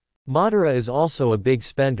 Madara is also a big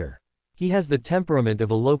spender. He has the temperament of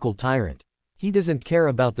a local tyrant. He doesn't care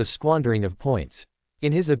about the squandering of points.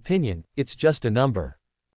 In his opinion, it's just a number.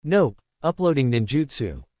 Nope, uploading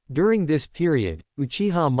ninjutsu. During this period,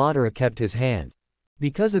 Uchiha Madara kept his hand.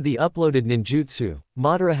 Because of the uploaded ninjutsu,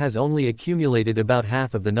 Madara has only accumulated about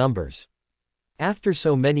half of the numbers. After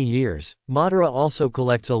so many years, Madara also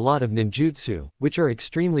collects a lot of ninjutsu, which are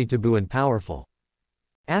extremely taboo and powerful.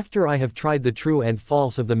 After I have tried the true and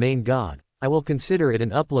false of the main god, I will consider it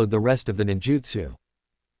and upload the rest of the ninjutsu.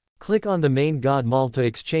 Click on the main god mall to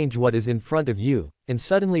exchange what is in front of you, and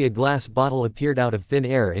suddenly a glass bottle appeared out of thin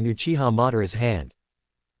air in Uchiha Madara's hand.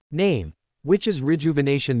 Name: Witch's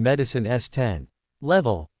Rejuvenation Medicine S10.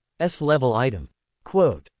 Level: S-level item.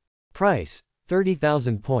 Quote. Price: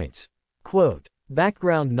 30,000 points. Quote.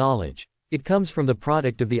 Background knowledge: it comes from the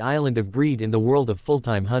product of the Island of Greed in the world of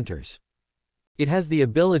full-time hunters. It has the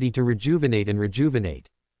ability to rejuvenate and rejuvenate.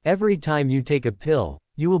 Every time you take a pill,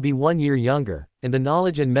 you will be 1 year younger, and the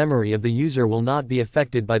knowledge and memory of the user will not be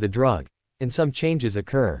affected by the drug, and some changes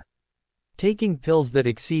occur. Taking pills that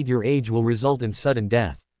exceed your age will result in sudden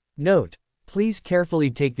death. Note: please carefully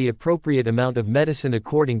take the appropriate amount of medicine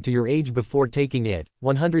according to your age before taking it,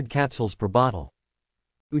 100 capsules per bottle.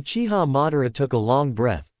 Uchiha Madara took a long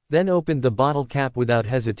breath, then opened the bottle cap without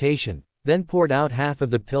hesitation, then poured out half of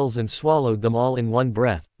the pills and swallowed them all in one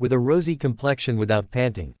breath, with a rosy complexion without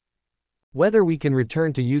panting. Whether we can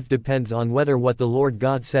return to youth depends on whether what the Lord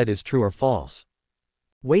God said is true or false.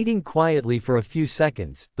 Waiting quietly for a few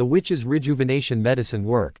seconds, the witch's rejuvenation medicine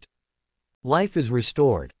worked. Life is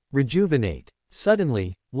restored. Rejuvenate.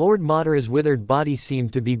 Suddenly, Lord Madara's withered body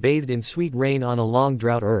seemed to be bathed in sweet rain on a long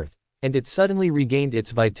drought earth, and it suddenly regained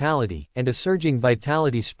its vitality, and a surging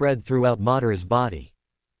vitality spread throughout Madara's body.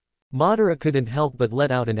 Madara couldn't help but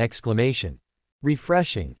let out an exclamation.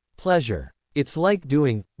 Refreshing. Pleasure. It's like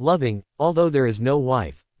doing, loving, although there is no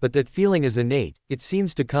wife, but that feeling is innate, it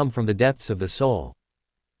seems to come from the depths of the soul.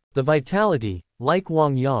 The vitality, like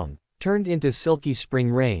Wang Yang, turned into silky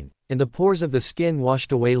spring rain, and the pores of the skin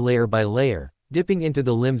washed away layer by layer, dipping into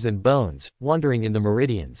the limbs and bones, wandering in the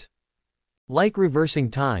meridians. Like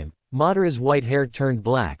reversing time, Madara's white hair turned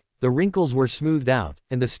black, the wrinkles were smoothed out,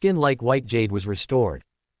 and the skin like white jade was restored.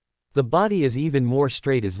 The body is even more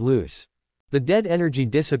straight as loose. The dead energy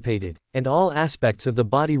dissipated, and all aspects of the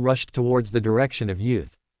body rushed towards the direction of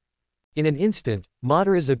youth. In an instant,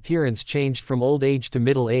 Madara's appearance changed from old age to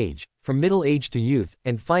middle age, from middle age to youth,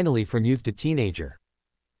 and finally from youth to teenager.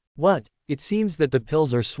 What? It seems that the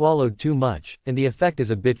pills are swallowed too much, and the effect is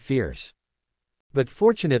a bit fierce. But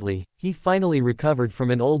fortunately, he finally recovered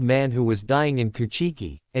from an old man who was dying in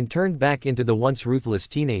Kuchiki, and turned back into the once ruthless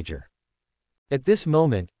teenager. At this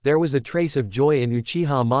moment, there was a trace of joy in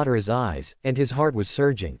Uchiha Madara's eyes, and his heart was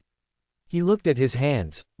surging. He looked at his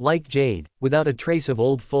hands, like jade, without a trace of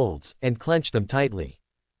old folds, and clenched them tightly.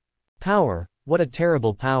 Power, what a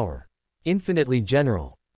terrible power. Infinitely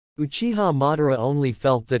general. Uchiha Madara only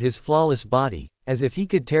felt that his flawless body, as if he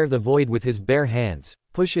could tear the void with his bare hands,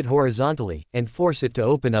 push it horizontally, and force it to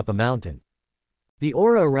open up a mountain. The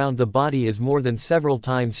aura around the body is more than several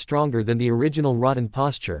times stronger than the original rotten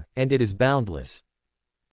posture, and it is boundless.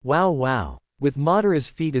 Wow wow. With Madara's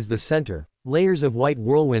feet as the center, layers of white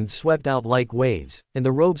whirlwind swept out like waves, and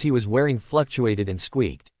the robes he was wearing fluctuated and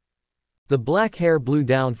squeaked. The black hair blew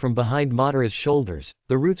down from behind Madara's shoulders,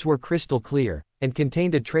 the roots were crystal clear, and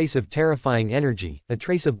contained a trace of terrifying energy, a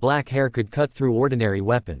trace of black hair could cut through ordinary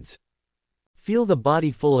weapons. Feel the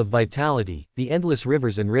body full of vitality, the endless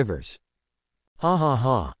rivers and rivers. Ha ha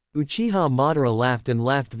ha. Uchiha Madara laughed and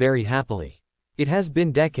laughed very happily. It has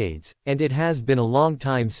been decades, and it has been a long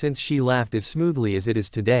time since she laughed as smoothly as it is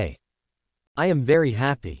today. I am very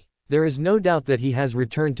happy. There is no doubt that he has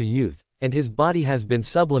returned to youth, and his body has been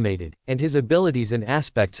sublimated, and his abilities and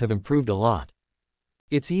aspects have improved a lot.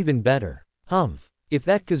 It's even better. Humph. If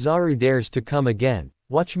that Kizaru dares to come again,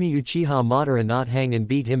 watch me Uchiha Madara not hang and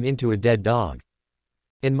beat him into a dead dog.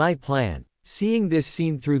 And my plan. Seeing this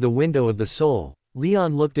scene through the window of the soul,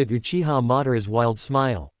 Leon looked at Uchiha Madara's wild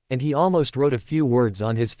smile, and he almost wrote a few words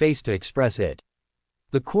on his face to express it.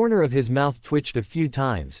 The corner of his mouth twitched a few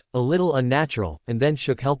times, a little unnatural, and then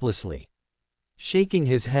shook helplessly. Shaking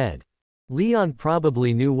his head. Leon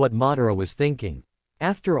probably knew what Madara was thinking.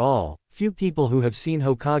 After all, few people who have seen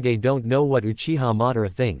Hokage don't know what Uchiha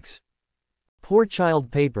Madara thinks. Poor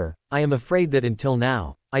child paper, I am afraid that until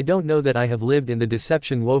now, I don't know that I have lived in the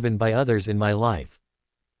deception woven by others in my life.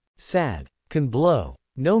 Sad. Can blow.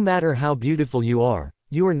 No matter how beautiful you are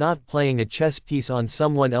not playing a chess piece on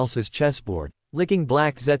someone else's chessboard, licking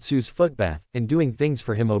Black Zetsu's footbath, and doing things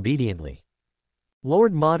for him obediently.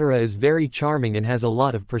 Lord Madara is very charming and has a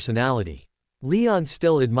lot of personality. Leon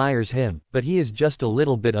still admires him, but he is just a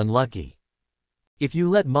little bit unlucky. If you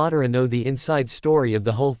let Madara know the inside story of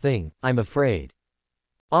the whole thing, I'm afraid.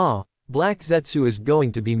 Black Zetsu is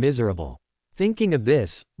going to be miserable. Thinking of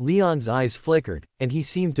this, Leon's eyes flickered, and he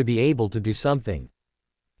seemed to be able to do something.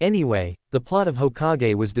 Anyway, the plot of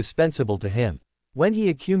Hokage was dispensable to him. When he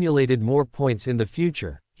accumulated more points in the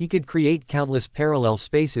future, he could create countless parallel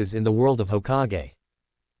spaces in the world of Hokage.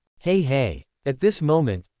 Hey. At this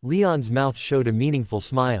moment, Leon's mouth showed a meaningful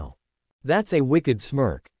smile. That's a wicked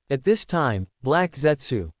smirk. At this time, Black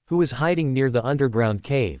Zetsu, who was hiding near the underground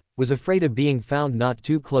cave, was afraid of being found not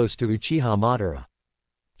too close to Uchiha Madara.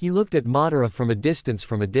 He looked at Madara from a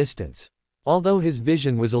distance. Although his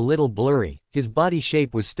vision was a little blurry, his body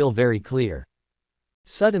shape was still very clear.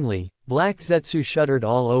 Suddenly, Black Zetsu shuddered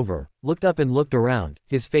all over, looked up and looked around,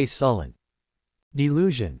 his face sullen.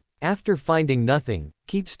 Delusion. After finding nothing,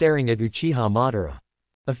 keep staring at Uchiha Madara.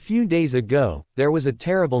 A few days ago, there was a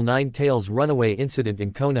terrible Nine-Tails runaway incident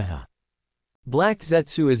in Konoha. Black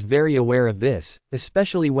Zetsu is very aware of this,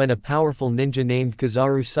 especially when a powerful ninja named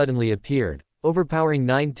Kizaru suddenly appeared, overpowering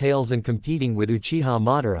Nine-Tails and competing with Uchiha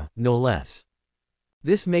Madara, no less.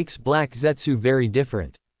 This makes Black Zetsu very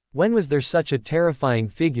different. When was there such a terrifying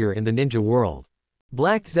figure in the ninja world?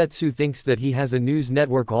 Black Zetsu thinks that he has a news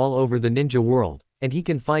network all over the ninja world, and he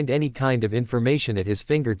can find any kind of information at his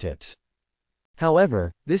fingertips.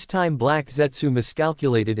 However, this time Black Zetsu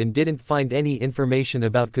miscalculated and didn't find any information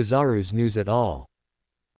about Kizaru's news at all.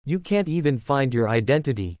 You can't even find your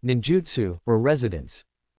identity, ninjutsu, or residence.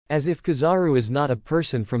 As if Kizaru is not a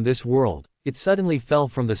person from this world, it suddenly fell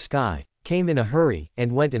from the sky, came in a hurry,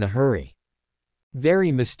 and went in a hurry.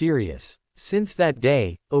 Very mysterious. Since that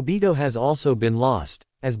day, Obito has also been lost,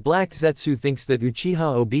 as Black Zetsu thinks that Uchiha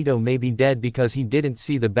Obito may be dead because he didn't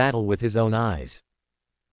see the battle with his own eyes.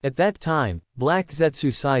 At that time, Black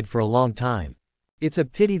Zetsu sighed for a long time. It's a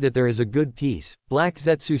pity that there is a good piece. Black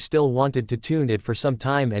Zetsu still wanted to tune it for some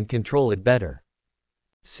time and control it better.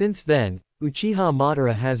 Since then, Uchiha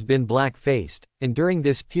Madara has been black-faced, and during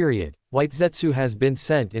this period, White Zetsu has been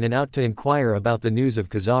sent in and out to inquire about the news of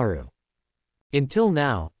Kizaru. Until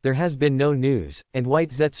now, there has been no news, and White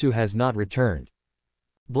Zetsu has not returned.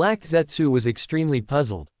 Black Zetsu was extremely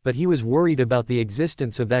puzzled, but he was worried about the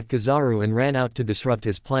existence of that Kizaru and ran out to disrupt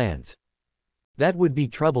his plans. That would be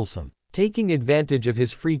troublesome. Taking advantage of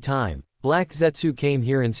his free time, Black Zetsu came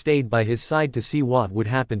here and stayed by his side to see what would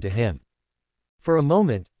happen to him. For a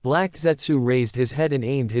moment, Black Zetsu raised his head and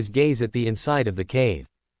aimed his gaze at the inside of the cave.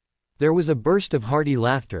 There was a burst of hearty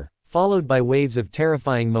laughter, followed by waves of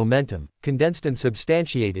terrifying momentum, condensed and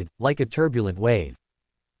substantiated, like a turbulent wave.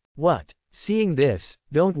 What? Seeing this,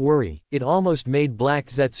 don't worry, it almost made Black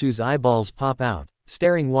Zetsu's eyeballs pop out,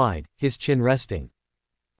 staring wide, his chin resting.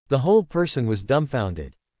 The whole person was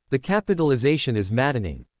dumbfounded. The capitalization is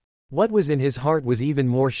maddening. What was in his heart was even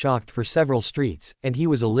more shocked for several streets, and he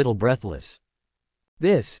was a little breathless.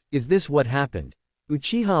 Is this what happened?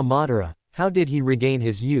 Uchiha Madara, how did he regain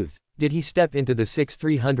his youth? Did he step into the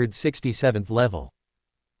 367th level?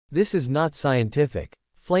 This is not scientific.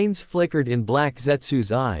 Flames flickered in Black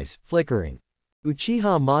Zetsu's eyes, flickering.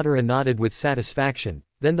 Uchiha Madara nodded with satisfaction,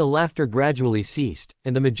 then the laughter gradually ceased,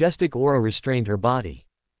 and the majestic aura restrained her body.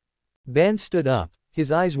 Ban stood up. His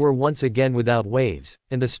eyes were once again without waves,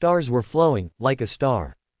 and the stars were flowing, like a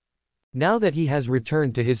star. Now that he has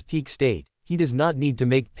returned to his peak state, he does not need to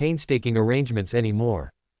make painstaking arrangements anymore.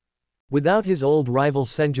 Without his old rival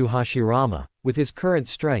Senju Hashirama, with his current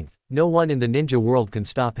strength, no one in the ninja world can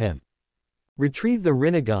stop him. Retrieve the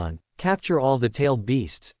Rinnegan, capture all the tailed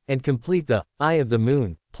beasts, and complete the Eye of the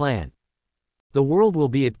Moon plan. The world will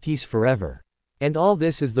be at peace forever. And all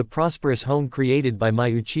this is the prosperous home created by my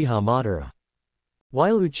Uchiha Madara.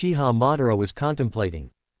 While Uchiha Madara was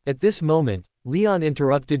contemplating. At this moment, Leon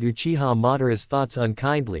interrupted Uchiha Madara's thoughts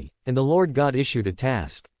unkindly, and the Lord God issued a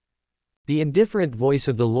task. The indifferent voice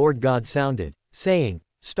of the Lord God sounded, saying,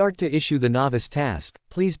 "Start to issue the novice task,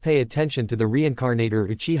 please pay attention to the reincarnator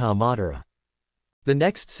Uchiha Madara." The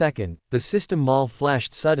next second, the system mall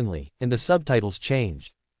flashed suddenly, and the subtitles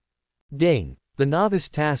changed. Ding! The novice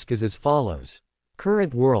task is as follows.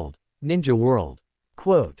 Current world, Ninja World.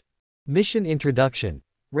 Quote. Mission Introduction.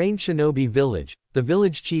 Rain Shinobi Village. The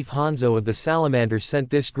village chief Hanzo of the Salamanders sent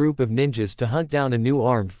this group of ninjas to hunt down a new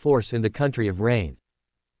armed force in the country of Rain.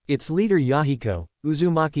 Its leader Yahiko,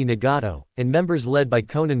 Uzumaki Nagato, and members led by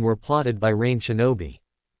Konan were plotted by Rain Shinobi.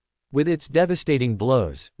 With its devastating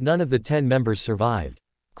blows, none of the 10 members survived.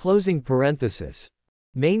 Closing parenthesis.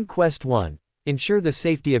 Main Quest 1. Ensure the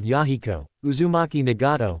safety of Yahiko, Uzumaki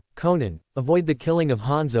Nagato, Konan, avoid the killing of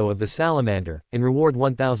Hanzo of the Salamander, and reward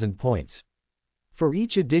 1000 points. For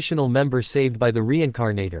each additional member saved by the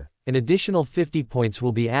reincarnator, an additional 50 points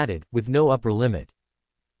will be added, with no upper limit.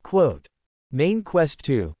 Quote. Main Quest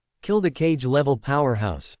 2. Kill the cage-level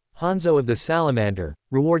powerhouse, Hanzo of the Salamander,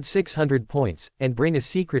 reward 600 points, and bring a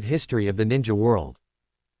secret history of the ninja world.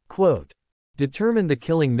 Quote. Determine the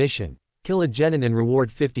killing mission, kill a genin and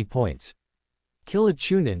reward 50 points. Kill a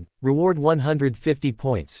chunin, reward 150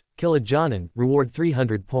 points, kill a jonin, reward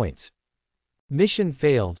 300 points. Mission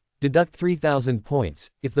failed, deduct 3000 points,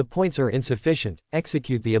 if the points are insufficient,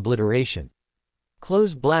 execute the obliteration.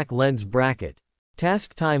 Close black lens bracket.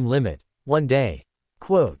 Task time limit, 1 day.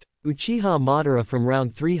 Quote. Uchiha Madara from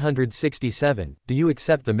round 367, do you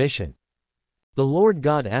accept the mission? The Lord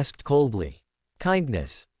God asked coldly.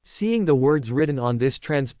 Kindness. Seeing the words written on this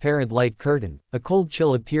transparent light curtain, a cold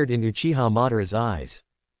chill appeared in Uchiha Madara's eyes.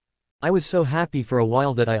 I was so happy for a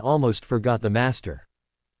while that I almost forgot the master.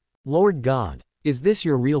 Lord God, is this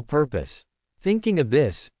your real purpose? Thinking of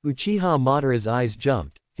this, Uchiha Madara's eyes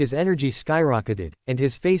jumped, his energy skyrocketed, and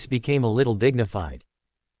his face became a little dignified.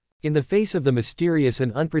 In the face of the mysterious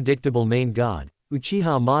and unpredictable main god,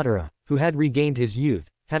 Uchiha Madara, who had regained his youth,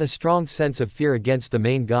 had a strong sense of fear against the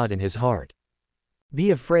main god in his heart.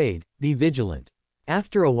 Be afraid, be vigilant.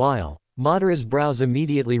 After a while, Madara's brows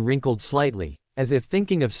immediately wrinkled slightly, as if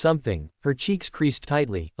thinking of something, her cheeks creased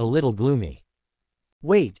tightly, a little gloomy.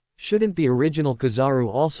 Wait, shouldn't the original Kizaru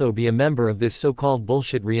also be a member of this so-called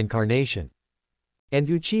bullshit reincarnation? And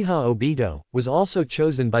Uchiha Obito was also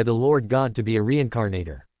chosen by the Lord God to be a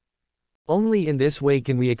reincarnator. Only in this way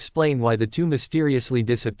can we explain why the two mysteriously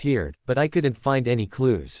disappeared, but I couldn't find any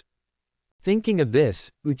clues. Thinking of this,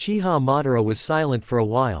 Uchiha Madara was silent for a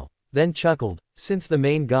while, then chuckled, since the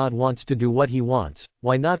main god wants to do what he wants,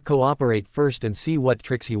 why not cooperate first and see what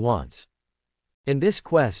tricks he wants? In this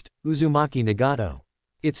quest, Uzumaki Nagato.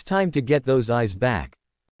 It's time to get those eyes back.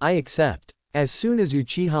 I accept. As soon as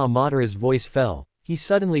Uchiha Madara's voice fell, he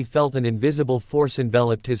suddenly felt an invisible force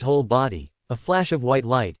enveloped his whole body, a flash of white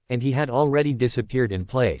light, and he had already disappeared in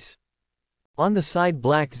place. On the side,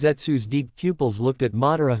 Black Zetsu's deep pupils looked at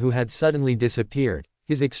Madara, who had suddenly disappeared,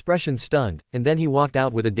 his expression stunned, and then he walked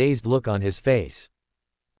out with a dazed look on his face.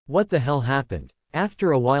 What the hell happened?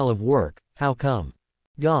 After a while of work, how come?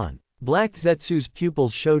 Gone. Black Zetsu's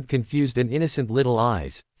pupils showed confused and innocent little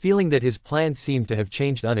eyes, feeling that his plans seemed to have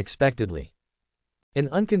changed unexpectedly. An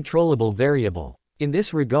uncontrollable variable. In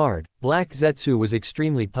this regard, Black Zetsu was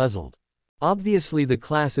extremely puzzled. Obviously the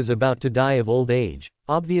class is about to die of old age,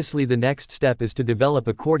 obviously the next step is to develop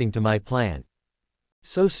according to my plan.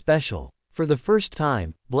 So special. For the first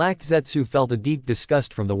time, Black Zetsu felt a deep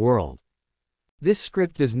disgust from the world. This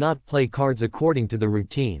script does not play cards according to the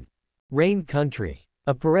routine. Rain Country.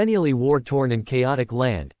 A perennially war-torn and chaotic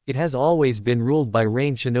land, it has always been ruled by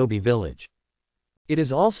Rain Shinobi Village. It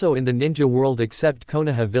is also in the ninja world except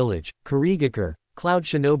Konoha Village, Kurigakure, Cloud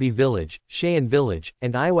Shinobi Village, Cheyenne Village,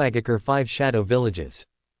 and Iwagakure 5 Shadow Villages.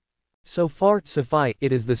 So far,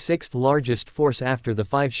 it is the 6th largest force after the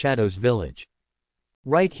 5 Shadows Village.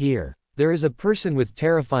 Right here, there is a person with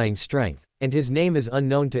terrifying strength, and his name is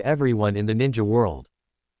unknown to everyone in the ninja world.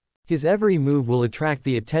 His every move will attract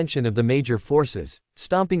the attention of the major forces,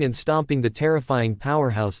 stomping the terrifying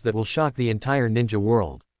powerhouse that will shock the entire ninja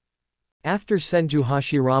world. After Senju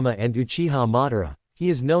Hashirama and Uchiha Madara, he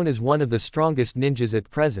is known as one of the strongest ninjas at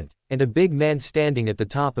present, and a big man standing at the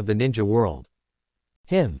top of the ninja world.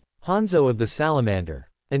 Him, Hanzo of the Salamander,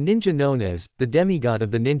 a ninja known as the demigod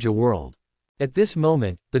of the ninja world. At this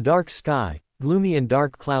moment, the dark sky, gloomy and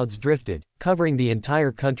dark clouds drifted, covering the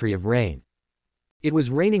entire country of rain. It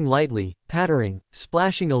was raining lightly, pattering,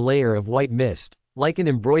 splashing a layer of white mist, like an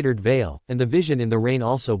embroidered veil, and the vision in the rain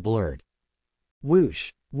also blurred.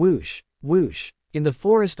 Whoosh, whoosh, whoosh. In the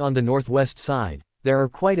forest on the northwest side, there are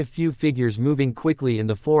quite a few figures moving quickly in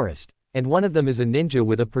the forest, and one of them is a ninja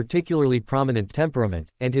with a particularly prominent temperament,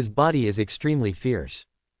 and his body is extremely fierce.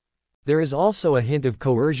 There is also a hint of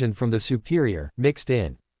coercion from the superior, mixed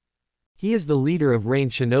in. He is the leader of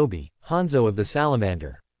Rain Shinobi, Hanzo of the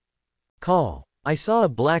Salamander. Call. I saw a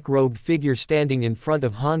black-robed figure standing in front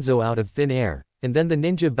of Hanzo out of thin air, and then the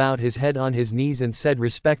ninja bowed his head on his knees and said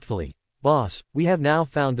respectfully, "Boss, we have now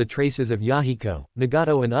found the traces of Yahiko,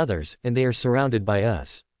 Nagato and others, and they are surrounded by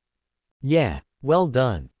us." "Yeah, well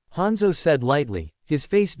done," Hanzo said lightly. His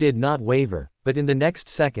face did not waver, but in the next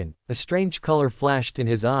second, a strange color flashed in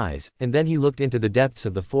his eyes, and then he looked into the depths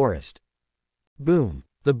of the forest. Boom!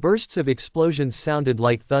 The bursts of explosions sounded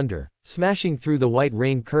like thunder, smashing through the white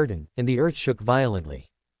rain curtain, and the earth shook violently.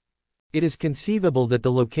 It is conceivable that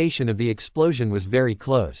the location of the explosion was very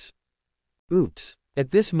close. Oops!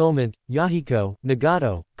 At this moment, Yahiko,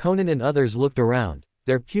 Nagato, Konan and others looked around,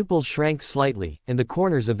 their pupils shrank slightly, and the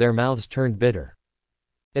corners of their mouths turned bitter.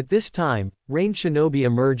 At this time, Rain Shinobi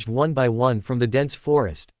emerged one by one from the dense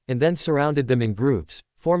forest, and then surrounded them in groups,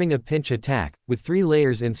 forming a pinch attack, with 3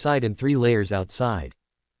 layers inside and 3 layers outside.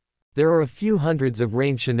 There are a few hundreds of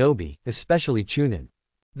Rain Shinobi, especially Chunin.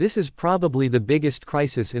 This is probably the biggest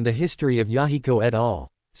crisis in the history of Yahiko et al.,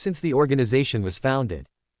 since the organization was founded.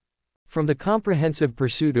 From the comprehensive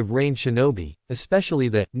pursuit of Rain Shinobi, especially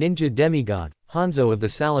the ninja demigod, Hanzo of the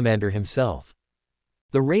Salamander himself.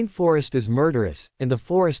 The rainforest is murderous, and the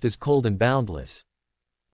forest is cold and boundless.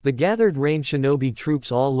 The gathered Rain Shinobi troops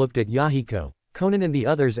all looked at Yahiko, Konan and the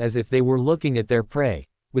others as if they were looking at their prey,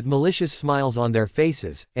 with malicious smiles on their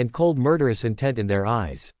faces, and cold murderous intent in their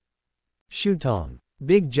eyes. Shutong.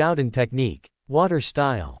 Big Jouden technique. Water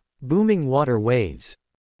style. Booming water waves.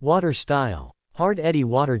 Water style. Hard eddy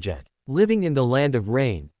water jet. Living in the land of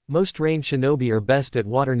rain, most Rain Shinobi are best at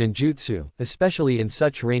water ninjutsu, especially in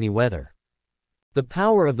such rainy weather. The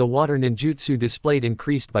power of the water ninjutsu displayed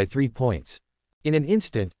increased by 3 points. In an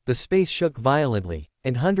instant, the space shook violently,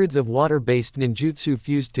 and hundreds of water-based ninjutsu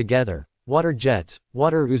fused together. Water jets,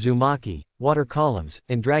 water uzumaki, water columns,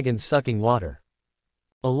 and dragons sucking water.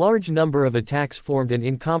 A large number of attacks formed an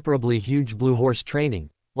incomparably huge blue horse training,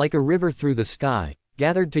 like a river through the sky,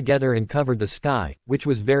 gathered together and covered the sky, which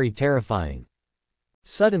was very terrifying.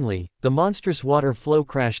 Suddenly, the monstrous water flow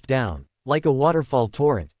crashed down, like a waterfall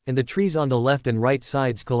torrent, and the trees on the left and right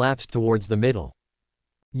sides collapsed towards the middle.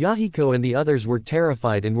 Yahiko and the others were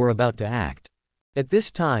terrified and were about to act. At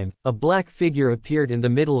this time, a black figure appeared in the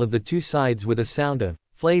middle of the two sides with a sound of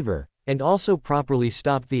flavor, and also properly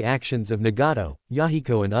stopped the actions of Nagato,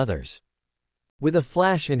 Yahiko and others. With a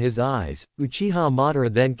flash in his eyes, Uchiha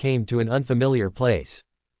Madara then came to an unfamiliar place.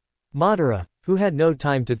 Madara, who had no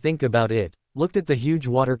time to think about it, looked at the huge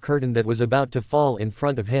water curtain that was about to fall in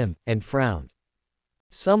front of him, and frowned.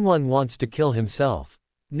 Someone wants to kill himself.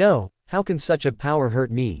 No, how can such a power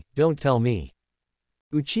hurt me, don't tell me.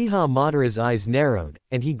 Uchiha Madara's eyes narrowed,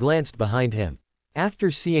 and he glanced behind him.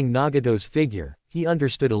 After seeing Nagato's figure, he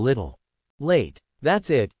understood a little. Late. That's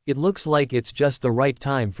it, it looks like it's just the right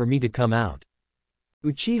time for me to come out.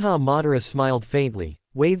 Uchiha Madara smiled faintly,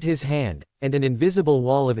 waved his hand, and an invisible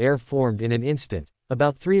wall of air formed in an instant,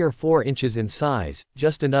 about 3 or 4 inches in size,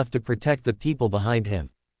 just enough to protect the people behind him.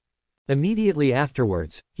 Immediately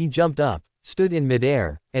afterwards, he jumped up, stood in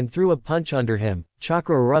midair, and threw a punch under him.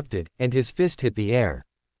 Chakra erupted, and his fist hit the air.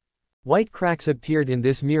 White cracks appeared in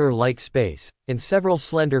this mirror-like space, and several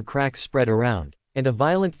slender cracks spread around, and a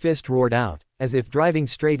violent fist roared out, as if driving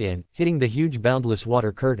straight in, hitting the huge boundless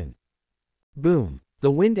water curtain. Boom! The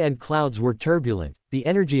wind and clouds were turbulent, the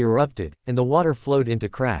energy erupted, and the water flowed into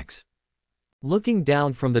cracks. Looking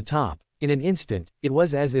down from the top, in an instant, it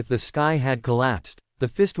was as if the sky had collapsed, the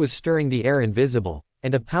fist was stirring the air invisible,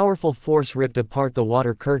 and a powerful force ripped apart the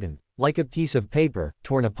water curtain, like a piece of paper,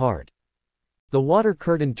 torn apart. The water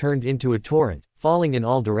curtain turned into a torrent, falling in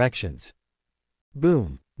all directions.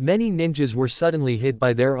 Boom! Many ninjas were suddenly hit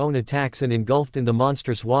by their own attacks and engulfed in the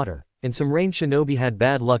monstrous water, and some rain shinobi had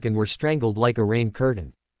bad luck and were strangled like a rain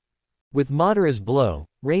curtain. With Madara's blow,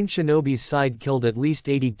 rain shinobi's side killed at least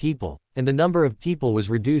 80 people, and the number of people was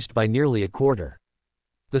reduced by nearly a quarter.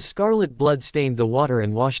 The scarlet blood stained the water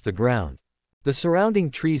and washed the ground. The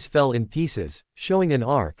surrounding trees fell in pieces, showing an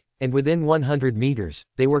arc, and within 100 meters,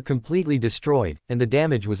 they were completely destroyed, and the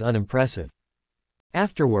damage was unimpressive.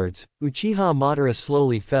 Afterwards, Uchiha Madara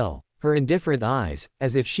slowly fell, her indifferent eyes,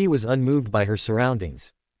 as if she was unmoved by her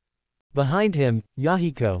surroundings. Behind him,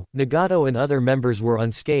 Yahiko, Nagato and other members were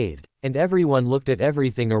unscathed, and everyone looked at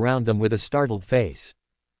everything around them with a startled face.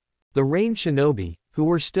 The rain shinobi, who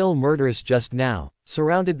were still murderous just now,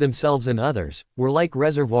 surrounded themselves and others, were like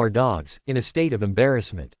reservoir dogs, in a state of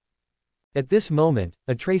embarrassment. At this moment,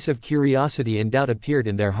 a trace of curiosity and doubt appeared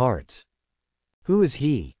in their hearts. Who is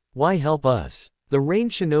he? Why help us? The rain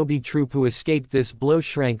shinobi troop who escaped this blow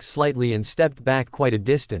shrank slightly and stepped back quite a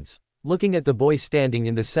distance, looking at the boy standing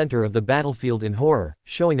in the center of the battlefield in horror,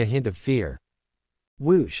 showing a hint of fear.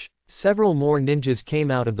 Whoosh! Several more ninjas came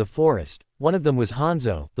out of the forest. One of them was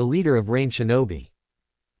Hanzo, the leader of rain shinobi.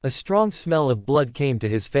 A strong smell of blood came to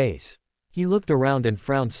his face. He looked around and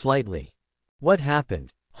frowned slightly. What happened?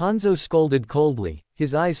 Hanzo scolded coldly,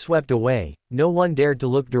 his eyes swept away. No one dared to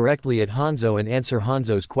look directly at Hanzo and answer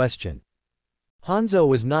Hanzo's question. Hanzo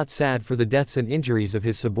was not sad for the deaths and injuries of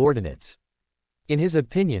his subordinates. In his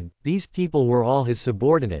opinion, these people were all his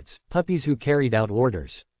subordinates, puppies who carried out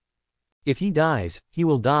orders. If he dies, he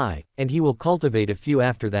will die, and he will cultivate a few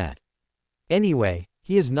after that. Anyway,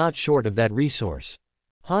 he is not short of that resource.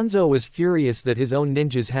 Hanzo was furious that his own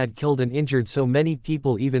ninjas had killed and injured so many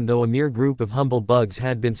people even though a mere group of humble bugs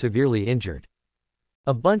had been severely injured.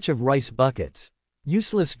 A bunch of rice buckets.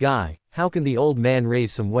 Useless guy, how can the old man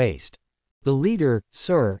raise some waste? The leader,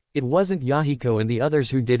 sir, it wasn't Yahiko and the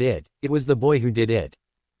others who did it, it was the boy who did it.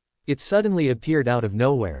 It suddenly appeared out of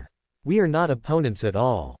nowhere. We are not opponents at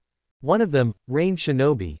all. One of them, Rain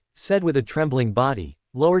Shinobi, said with a trembling body,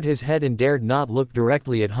 lowered his head and dared not look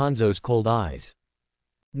directly at Hanzo's cold eyes.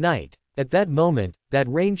 Night. At that moment, that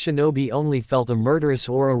rain shinobi only felt a murderous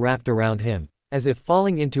aura wrapped around him, as if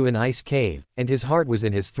falling into an ice cave, and his heart was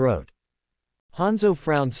in his throat. Hanzo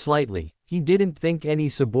frowned slightly. He didn't think any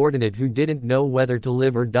subordinate who didn't know whether to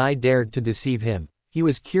live or die dared to deceive him. He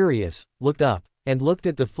was curious, looked up, and looked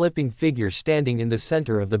at the flipping figure standing in the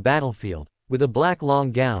center of the battlefield, with a black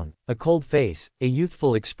long gown, a cold face, a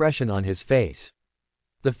youthful expression on his face.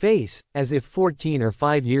 The face, as if 14 or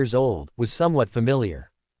 5 years old, was somewhat familiar.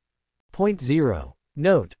 Point 0.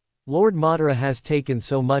 Note. Lord Madara has taken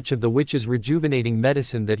so much of the witch's rejuvenating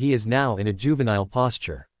medicine that he is now in a juvenile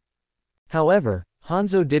posture. However,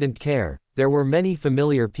 Hanzo didn't care. There were many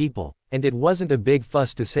familiar people, and it wasn't a big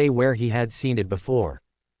fuss to say where he had seen it before.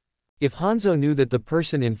 If Hanzo knew that the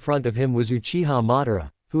person in front of him was Uchiha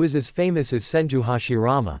Madara, who is as famous as Senju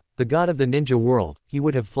Hashirama, the god of the ninja world, he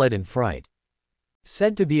would have fled in fright.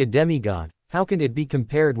 Said to be a demigod, how can it be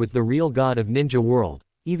compared with the real god of ninja world?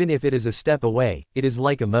 Even if it is a step away, it is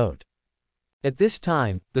like a moat. At this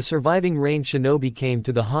time, the surviving rain shinobi came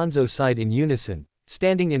to the Hanzo side in unison,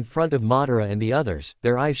 standing in front of Madara and the others,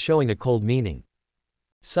 their eyes showing a cold meaning.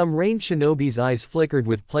 Some range shinobi's eyes flickered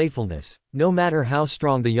with playfulness. No matter how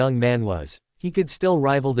strong the young man was, he could still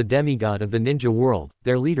rival the demigod of the ninja world,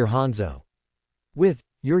 their leader Hanzo. With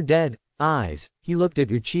 "you're dead" eyes, he looked at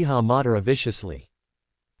Uchiha Madara viciously.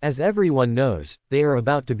 As everyone knows, they are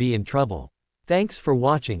about to be in trouble. Thanks for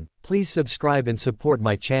watching, please subscribe and support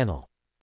my channel.